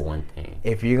is number one thing.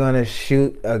 If you're going to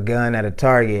shoot a gun at a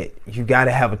target, you got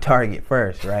to have a target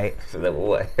first, right? So number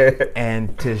one.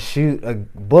 And to shoot a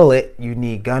bullet, you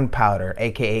need gunpowder,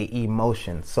 aka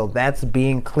emotion. So that's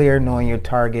being clear, knowing your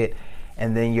target,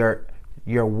 and then your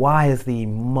Your why is the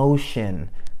emotion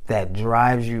that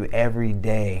drives you every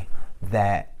day.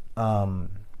 That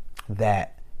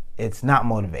it's not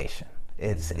motivation.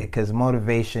 It's because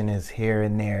motivation is here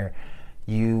and there.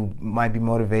 You might be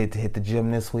motivated to hit the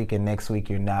gym this week, and next week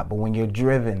you're not. But when you're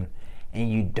driven and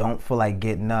you don't feel like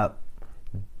getting up,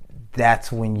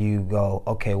 that's when you go,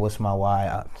 okay, what's my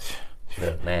why?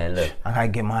 Look, man, look. I gotta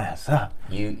get my ass up.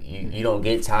 You don't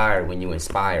get tired when you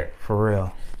inspired. For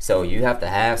real. So you have to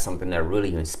have something that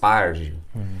really inspires you.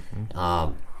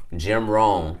 Jim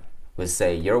Rohn would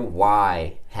say your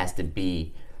why has to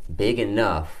be big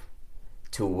enough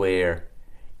to where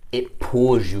it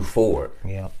pulls you forward.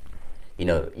 Yeah. You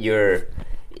know,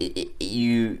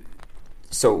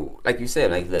 so like you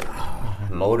said, like the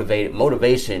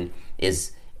motivation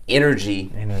is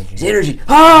energy. It's energy.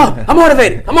 I'm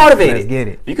motivated. Let's get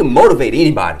it. You can motivate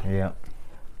anybody. Yeah.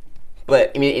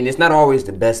 But I mean, and it's not always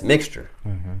the best mixture.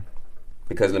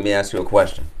 Because let me ask you a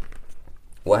question.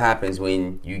 What happens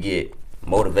when you get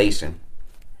motivation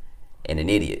and an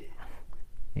idiot?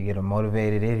 You get a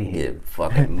motivated idiot. You get a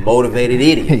fucking motivated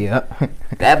idiot. Yep.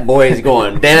 That boy is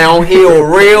going downhill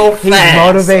real fast. He's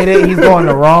motivated. He's going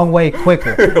the wrong way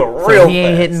quicker. Real He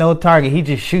ain't fast. hitting no target. He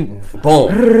just shooting.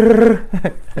 Boom.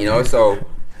 You know, so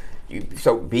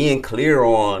being clear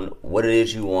on what it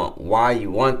is you want, why you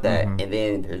want that, and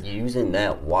then using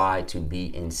that why to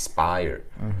be inspired.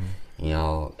 You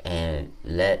know, and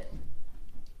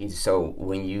so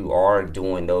when you are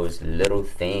doing those little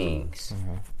things,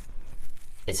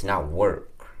 it's not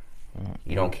work.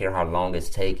 You don't care how long it's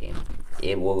taking.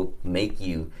 It will make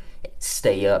you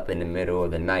stay up in the middle of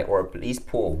the night, or at least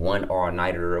pull 1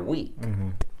 all-nighter a week.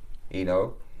 You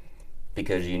know,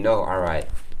 because you know, all right,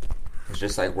 it's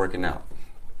just like working out.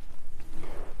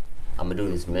 I'm gonna do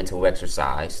this mental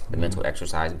exercise. The mental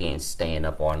exercise being staying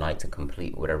up all night to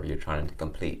complete whatever you're trying to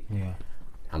complete. Yeah.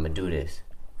 I'm gonna do this.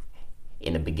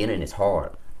 In the beginning, it's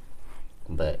hard,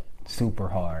 but Super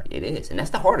hard. it is, and that's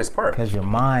the hardest part. Because your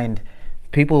mind,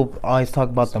 people always talk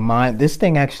about the mind. This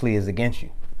thing actually is against you.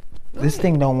 This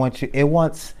thing don't want you. It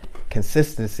wants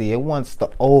consistency. It wants the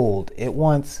old. It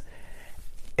wants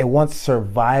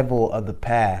survival of the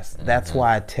past. That's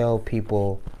why I tell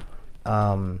people,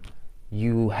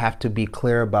 you have to be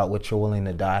clear about what you're willing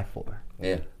to die for.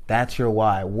 Yeah. That's your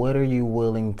why. What are you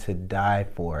willing to die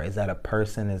for? Is that a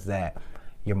person? Is that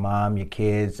your mom, your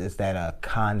kids? Is that a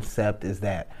concept? Is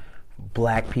that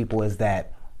black people? Is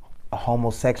that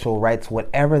homosexual rights?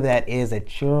 Whatever that is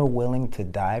that you're willing to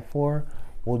die for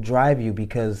will drive you,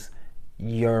 because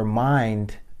your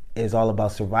mind is all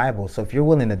about survival. So if you're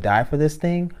willing to die for this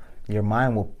thing, your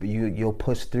mind will, you'll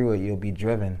push through it. You'll be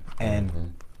driven.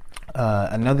 And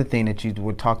another thing that you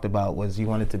were talked about was you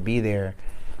wanted to be there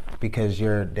because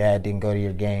your dad didn't go to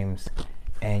your games.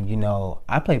 And you know,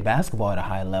 I played basketball at a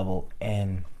high level,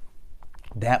 and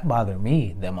that bothered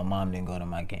me that my mom didn't go to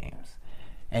my games.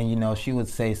 And you know, she would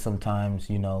say sometimes,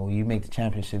 you know, you make the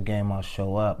championship game, I'll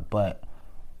show up. But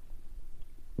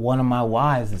one of my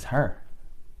whys is her.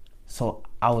 So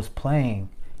I was playing,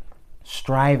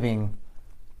 striving,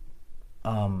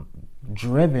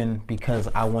 driven because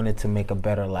I wanted to make a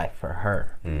better life for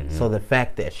her. So the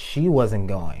fact that she wasn't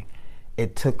going,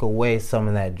 it took away some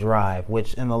of that drive,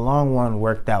 which in the long run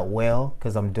worked out well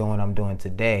because I'm doing what I'm doing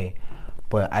today.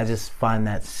 But I just find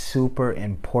that super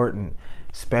important,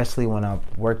 especially when I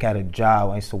work at a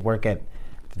job. I used to work at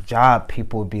the job,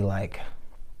 people would be like,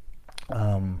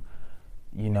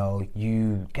 you know,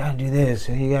 you gotta do this,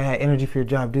 you gotta have energy for your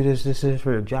job, do this is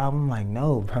for your job. I'm like,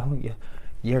 no, bro,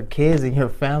 your kids and your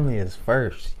family is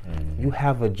first. You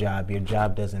have a job, your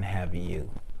job doesn't have you.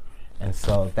 And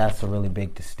so that's a really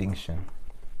big distinction.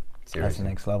 Seriously. That's the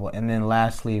next level. And then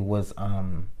lastly was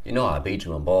You know I beat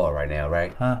you in ball right now,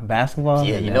 right? basketball?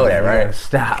 Yeah, you know that, right? Yeah,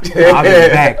 stop. I've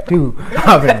been back too.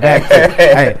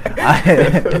 Hey,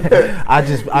 I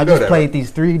just played these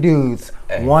 3 dudes,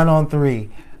 1-on-3,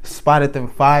 spotted them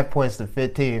 5 points to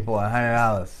 15 for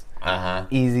 $100.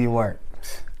 Easy work.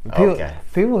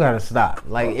 People gotta stop.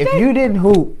 Like if you didn't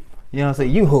hoop, you know what I'm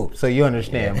saying? You hoop, so you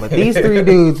understand. But these 3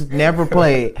 dudes never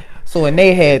played. So in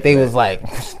their head, they was like,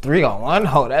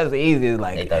 3-on-1? Oh, that's easy. It's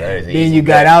like, then you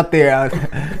got out there.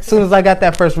 As soon as I got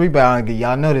that first rebound,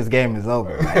 y'all know this game is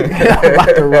over. Like, I'm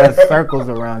about to run circles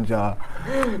around y'all.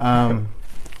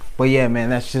 But yeah, man,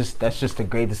 that's just a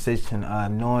great decision.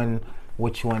 Knowing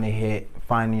what you want to hit,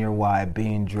 finding your why,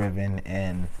 being driven,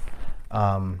 and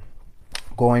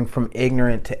going from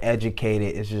ignorant to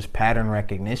educated is just pattern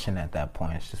recognition at that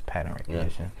point. It's just pattern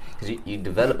recognition. Because you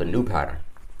develop a new pattern.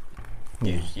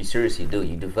 You seriously do.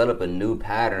 You develop a new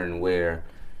pattern where,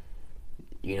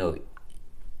 you know,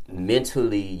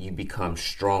 mentally you become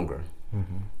stronger.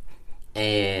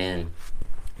 And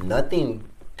nothing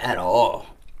at all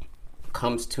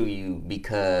comes to you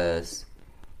because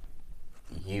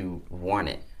you want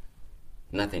it.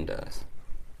 Nothing does.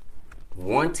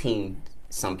 Wanting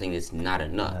something is not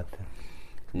enough.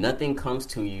 Nothing comes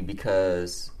to you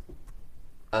because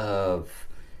of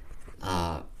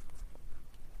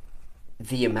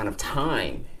the amount of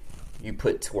time you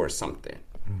put towards something.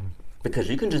 Because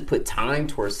you can just put time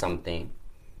towards something,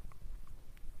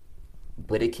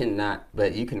 but it cannot.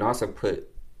 But you can also put,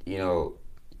 you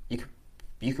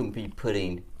can be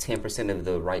putting 10% of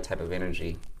the right type of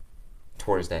energy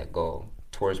towards that goal,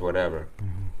 towards whatever.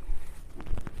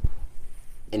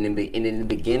 And in the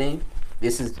beginning,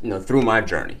 this is through my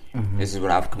journey. This is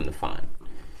what I've come to find.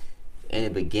 In the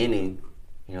beginning,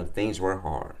 things were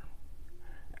hard,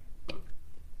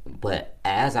 but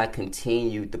as I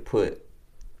continued to put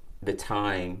the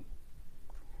time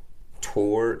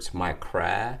towards my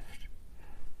craft,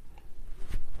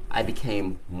 I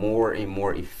became more and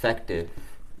more effective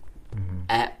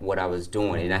at what I was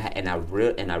doing, and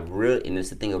it's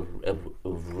the thing of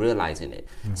realizing it.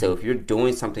 So if you're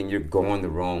doing something, you're going the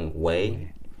wrong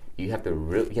way. You have to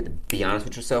be honest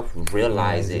with yourself,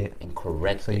 realize it, and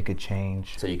correct it. So you could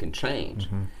change. So you can change.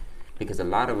 Because a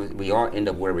lot of us, we all end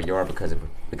up where we are because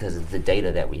of the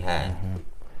data that we had.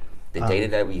 The data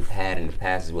that we've had in the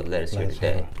past is what led us here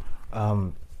today.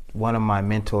 One of my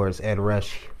mentors, Ed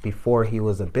Rush, before he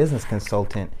was a business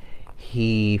consultant,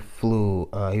 he flew,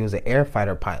 he was an air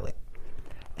fighter pilot.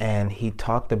 And he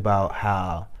talked about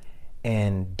how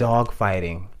in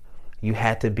dogfighting, you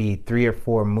had to be 3 or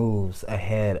 4 moves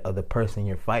ahead of the person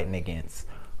you're fighting against,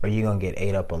 or you're going to get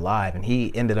ate up alive. And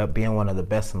he ended up being one of the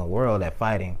best in the world at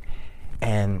fighting.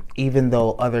 And even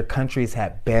though other countries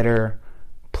had better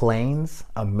planes,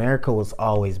 America was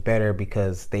always better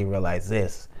because they realized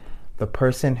this: the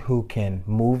person who can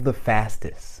move the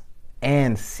fastest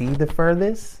and see the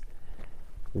furthest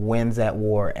wins at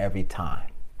war every time.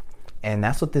 And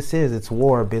that's what this is. It's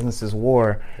war. Business is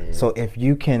war. So if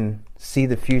you can see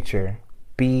the future,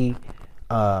 be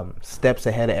steps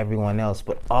ahead of everyone else,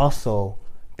 but also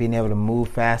being able to move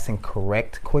fast and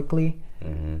correct quickly,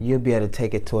 you'll be able to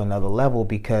take it to another level,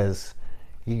 because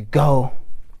you go,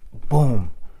 boom.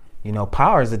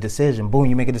 Power is a decision. Boom,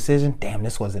 you make a decision. Damn,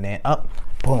 this wasn't it. Up,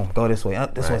 boom, go this way.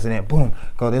 Up, this wasn't it. Boom,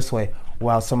 go this way.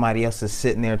 While somebody else is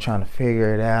sitting there trying to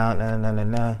figure it out.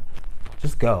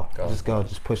 Just go. Just go.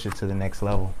 Just push it to the next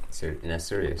level. And that's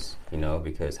serious,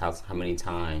 because how many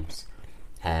times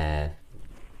have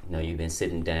you've been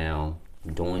sitting down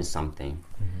doing something,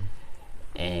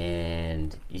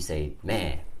 and you say,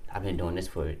 "Man, I've been doing this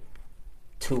for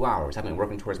 2 hours. I've been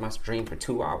working towards my dream for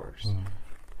 2 hours,"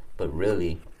 but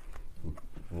really,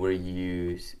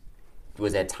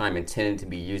 was that time intended to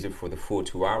be used for the full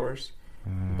 2 hours?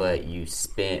 But you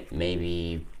spent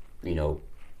maybe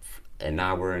an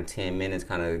hour and 10 minutes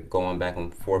kind of going back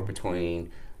and forth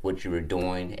between what you were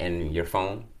doing and your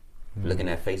phone, looking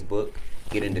at Facebook,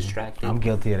 getting distracted. I'm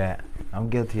guilty of that. I'm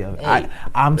guilty of it.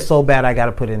 I'm so bad I got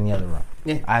to put it in the other room.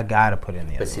 Yeah. I got to put it in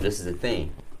the other room. But see, this is the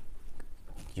thing.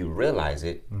 You realize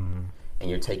it, and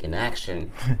you're taking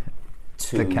action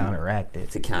to counteract it.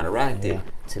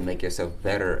 To make yourself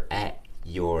better at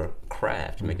your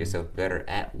craft, to make yourself better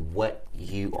at what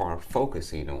you are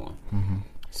focusing on.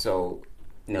 So,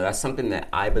 that's something that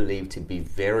I believe to be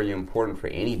very important for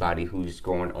anybody who's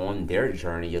going on their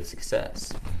journey of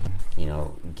success.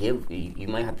 You're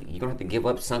gonna have to give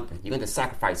up something. You're going to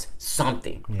sacrifice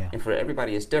something. Yeah. And for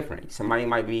everybody, it's different. Somebody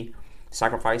might be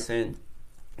sacrificing,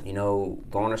 going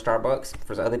to Starbucks.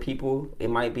 For other people, it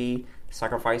might be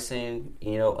sacrificing,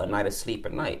 a night of sleep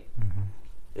at night.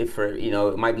 It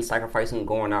might be sacrificing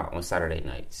going out on Saturday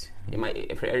nights.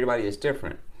 For everybody, it's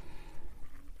different.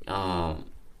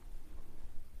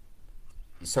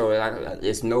 So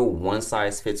it's no one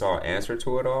size fits all answer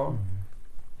to it all,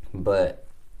 but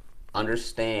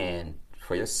understand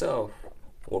for yourself,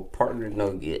 or partner,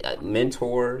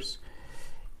 mentors,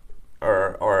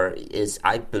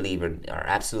 I believe are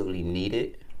absolutely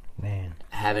needed. Man,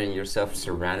 having yourself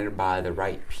surrounded by the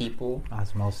right people,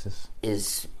 osmosis,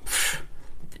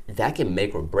 that can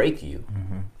make or break you.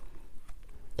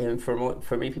 And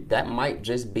for me, that might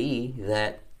just be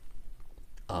that.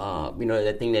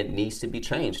 That thing that needs to be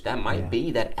changed. That might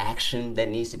be that action that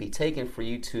needs to be taken for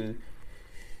you to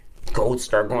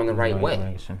start going the right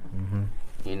way.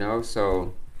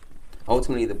 So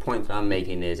ultimately the point that I'm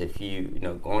making is, if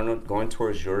going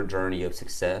towards your journey of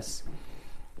success,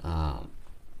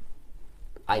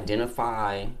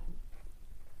 identify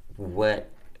what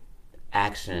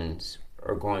actions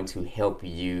are going to help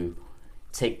you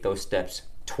take those steps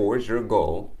towards your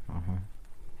goal.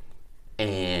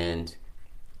 and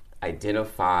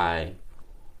identify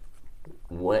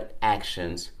what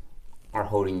actions are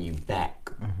holding you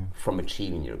back from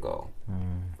achieving your goal.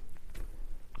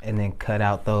 And then cut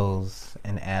out those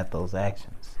and add those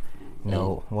actions. You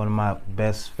know, one of my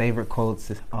best favorite quotes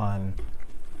is on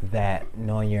that,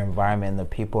 knowing your environment and the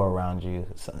people around you.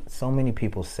 So many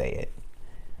people say it,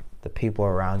 the people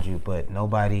around you, but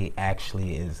nobody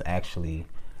actually is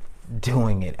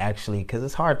doing it because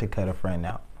it's hard to cut a friend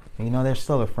out. You know, they're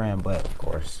still a friend, but Of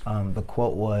course. the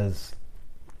quote was,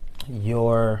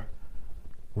 your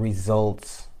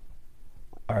results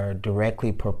are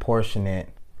directly proportionate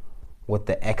with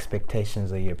the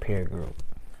expectations of your peer group.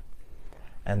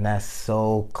 And that's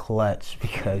so clutch,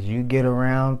 because you get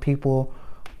around people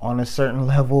on a certain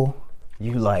level,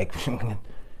 you like,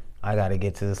 I got to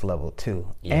get to this level too.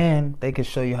 Yeah. And they can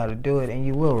show you how to do it, and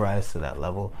you will rise to that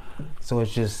level. So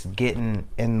it's just getting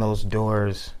in those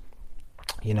doors.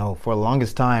 You know, for the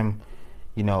longest time,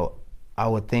 you know, I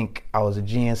would think I was a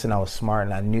genius and I was smart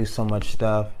and I knew so much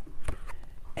stuff.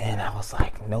 And I was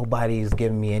like, nobody's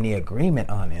giving me any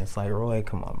agreement on it. It's like, Roy,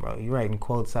 come on, bro. You writing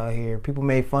quotes out here. People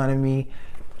made fun of me.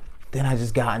 Then I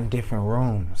just got in different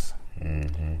rooms.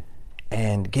 Mm-hmm.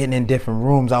 And getting in different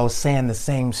rooms, I was saying the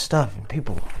same stuff. And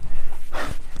people,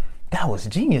 that was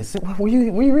genius. Where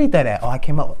you read that at? Oh, you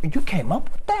came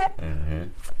up with that? Mm-hmm.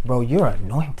 Bro, you're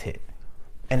anointed.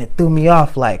 And it threw me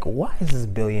off, like, why is this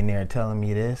billionaire telling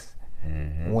me this?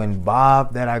 Mm-hmm. When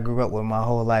Bob, that I grew up with my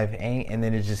whole life, ain't. And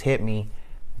then it just hit me.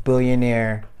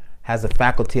 Billionaire has a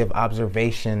faculty of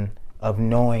observation, of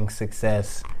knowing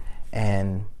success,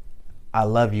 and I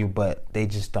love you, but they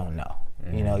just don't know.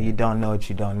 Mm-hmm. You know, you don't know what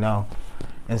you don't know.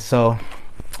 And so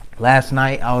last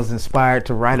night I was inspired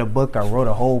to write a book. I wrote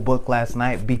a whole book last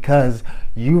night because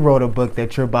you wrote a book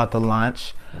that you're about to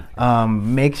launch.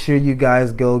 Make sure you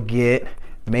guys go get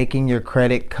Making Your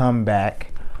Credit Comeback.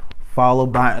 I'll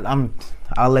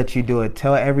let you do it.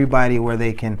 Tell everybody where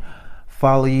they can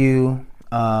follow you,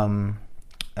 and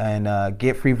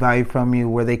get free value from you,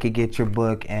 where they could get your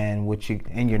book and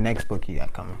your next book you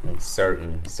got coming.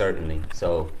 Certainly.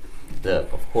 So,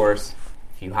 of course,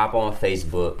 if you hop on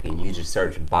Facebook and you just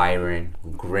search Byron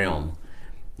Grimm,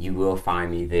 you will find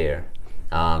me there.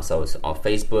 So it's on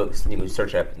Facebook. You can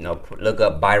search up, look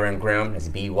up Byron Grimm. That's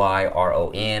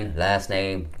Byron, last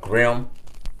name Grimm,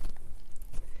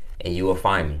 and you will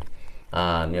find me.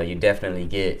 You definitely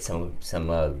get some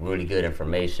really good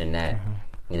information that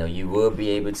you will be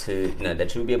able to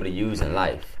that you'll be able to use in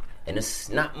life. And it's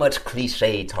not much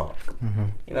cliche talk.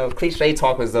 Cliche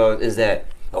talk is that,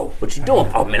 oh, what you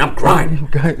doing? Oh man, I'm grinding.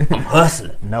 I'm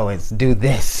hustling. No, it's do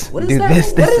this. What do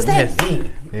this? What does that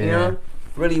mean? Yeah.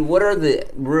 Really, what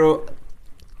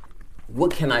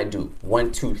can I do?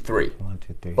 1, 2, 3. 1,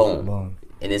 2, 3. Boom.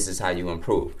 And this is how you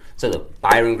improve. So the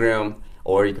Byron Grimm,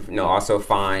 or you can also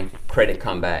find Credit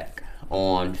Comeback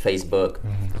on Facebook.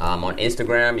 Mm-hmm. On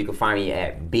Instagram, you can find me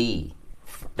at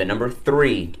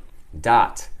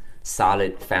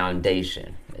B3.solid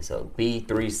foundation. So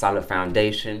B3 Solid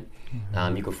Foundation.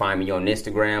 Mm-hmm. You can find me on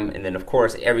Instagram, and then of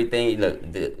course everything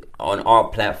on all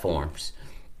platforms.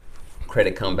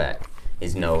 Credit Comeback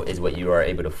is what you are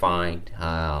able to find.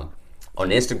 On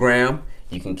Instagram,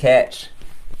 you can catch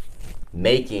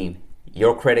Making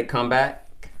Your Credit Comeback.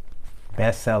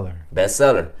 Bestseller.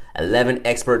 11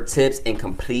 expert tips and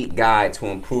complete guide to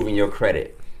improving your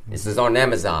credit. This is on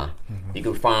Amazon. Mm-hmm. You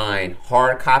can find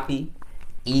hard copy,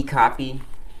 e-copy,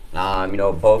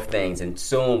 both things. And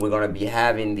soon we're going to be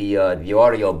having the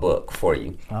audio book for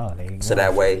you. Oh, there you go. So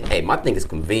that way, hey, my thing is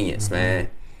convenience, man.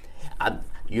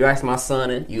 You ask my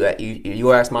son,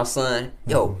 you ask my son,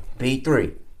 yo,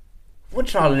 B3,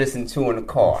 what y'all listen to in the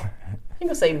car? You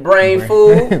gonna say brain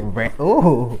food?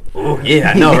 Ooh,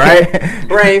 yeah, I know, right?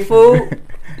 Brain food,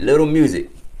 little music.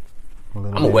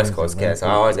 I'm a West Coast cat, so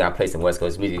I always gotta play some West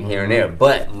Coast music here and there.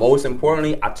 But most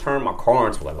importantly, I turn my car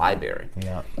into a library.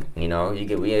 Yeah. We down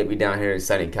here in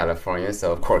sunny California,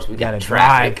 so of course we got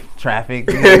traffic. Driving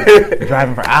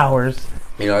for hours.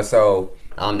 So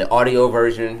the audio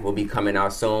version will be coming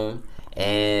out soon.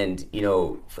 And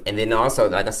and then also,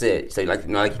 like I said, so like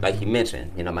you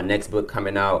mentioned, my next book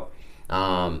coming out.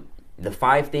 The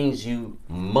 5 things you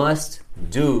must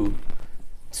do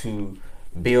to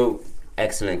build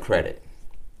excellent credit.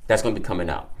 That's going to be coming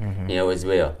out, as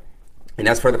well. And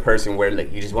that's for the person where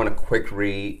you just want a quick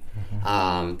read,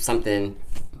 something.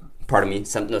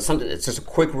 It's just a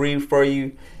quick read for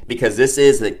you, because this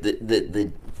is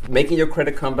the Making Your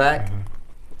Credit Comeback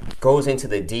goes into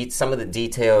some of the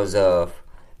details of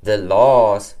the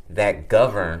laws that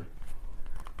govern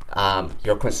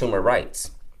your consumer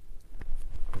rights.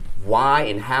 Why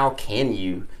and how can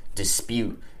you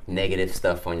dispute, negative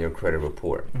stuff on your credit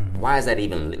report. Why is that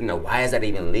even, why is that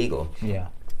even legal? Yeah.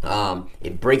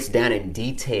 It breaks down in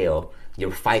detail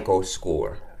your FICO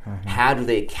score. How do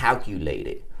they calculate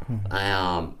it?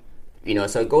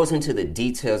 So it goes into the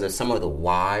details of some of the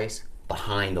whys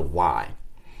behind the why.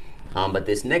 But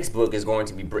this next book is going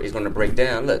to break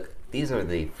down. Look, these are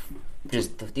the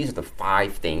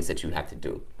 5 things that you have to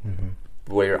do.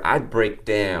 Where I break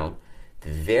down the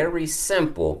very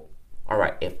simple. All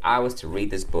right, if I was to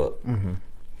read this book,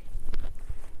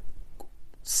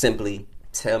 simply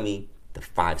tell me the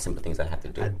 5 simple things I have to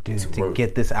do to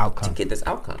get this outcome. To get this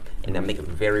outcome, and I make it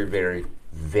very, very,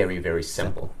 very, very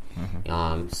simple.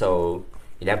 So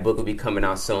that book will be coming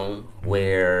out soon.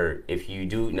 Where if you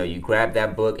do, you grab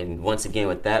that book, and once again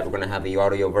with that, we're gonna have the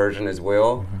audio version as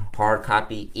well, hard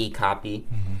copy, e-copy.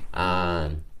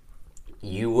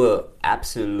 You will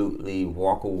absolutely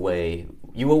walk away.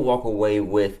 You will walk away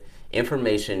with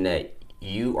information that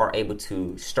you are able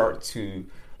to start to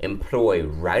employ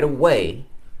right away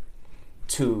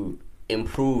to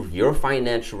improve your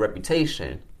financial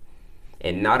reputation.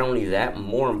 And not only that,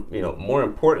 more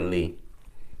importantly,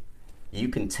 you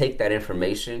can take that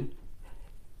information,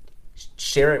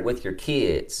 share it with your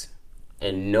kids,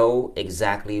 and know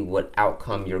exactly what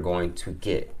outcome you're going to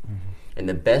get. And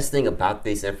the best thing about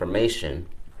this information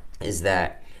is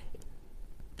that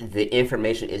the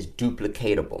information is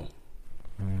duplicatable.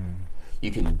 You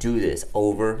can do this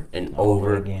over and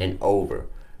over and over.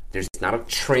 There's not a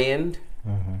trend.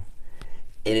 And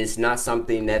it's not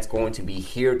something that's going to be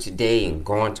here today and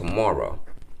gone tomorrow.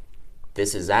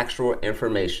 This is actual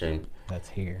information that's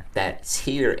here.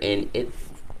 And it,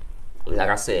 like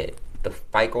I said, the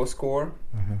FICO score,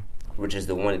 which is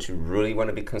the one that you really want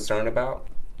to be concerned about,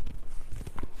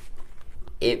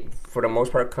 it for the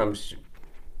most part comes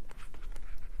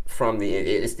from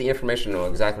it's the information on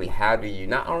exactly how do you,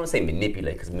 not, I don't want to say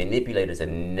manipulate, because manipulate is a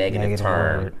negative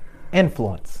term. Word.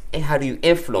 Influence. And how do you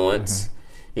influence,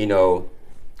 the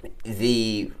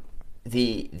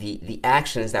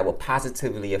actions that will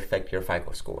positively affect your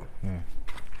FICO score.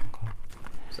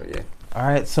 So yeah. All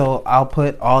right, so I'll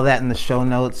put all that in the show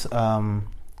notes.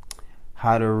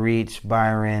 How to reach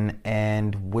Byron,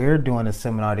 and we're doing a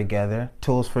seminar together,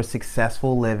 Tools for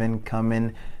Successful Living,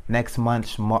 coming next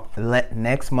month, March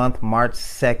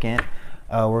 2nd.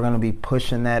 We're going to be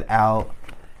pushing that out,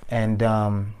 and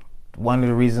one of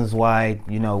the reasons why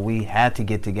we had to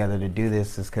get together to do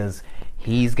this is because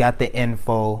he's got the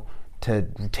info to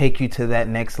take you to that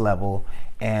next level,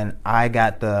 and I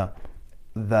got the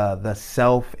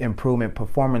self-improvement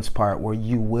performance part where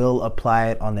you will apply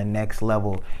it on the next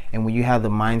level. And when you have the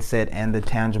mindset and the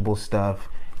tangible stuff,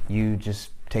 you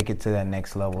just take it to that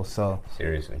next level. So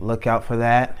seriously, look out for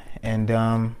that. And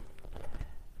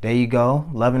there you go.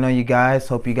 Loving on you guys.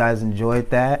 Hope you guys enjoyed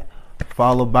that.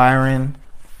 Follow Byron.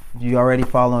 You already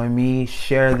following me.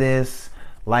 Share this.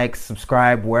 Like,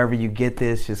 subscribe, wherever you get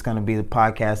this. It's going to be the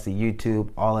podcast, the YouTube,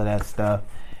 all of that stuff.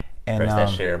 And press that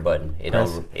share button. It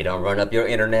don't run up your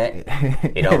internet.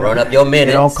 It don't run up your minutes.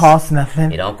 It don't cost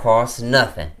nothing. It don't cost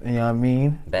nothing. You know what I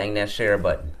mean? Bang that share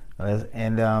button.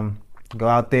 And go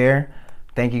out there.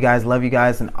 Thank you guys. Love you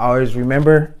guys. And always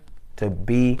remember to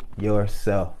be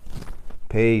yourself.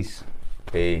 Peace.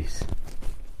 Peace.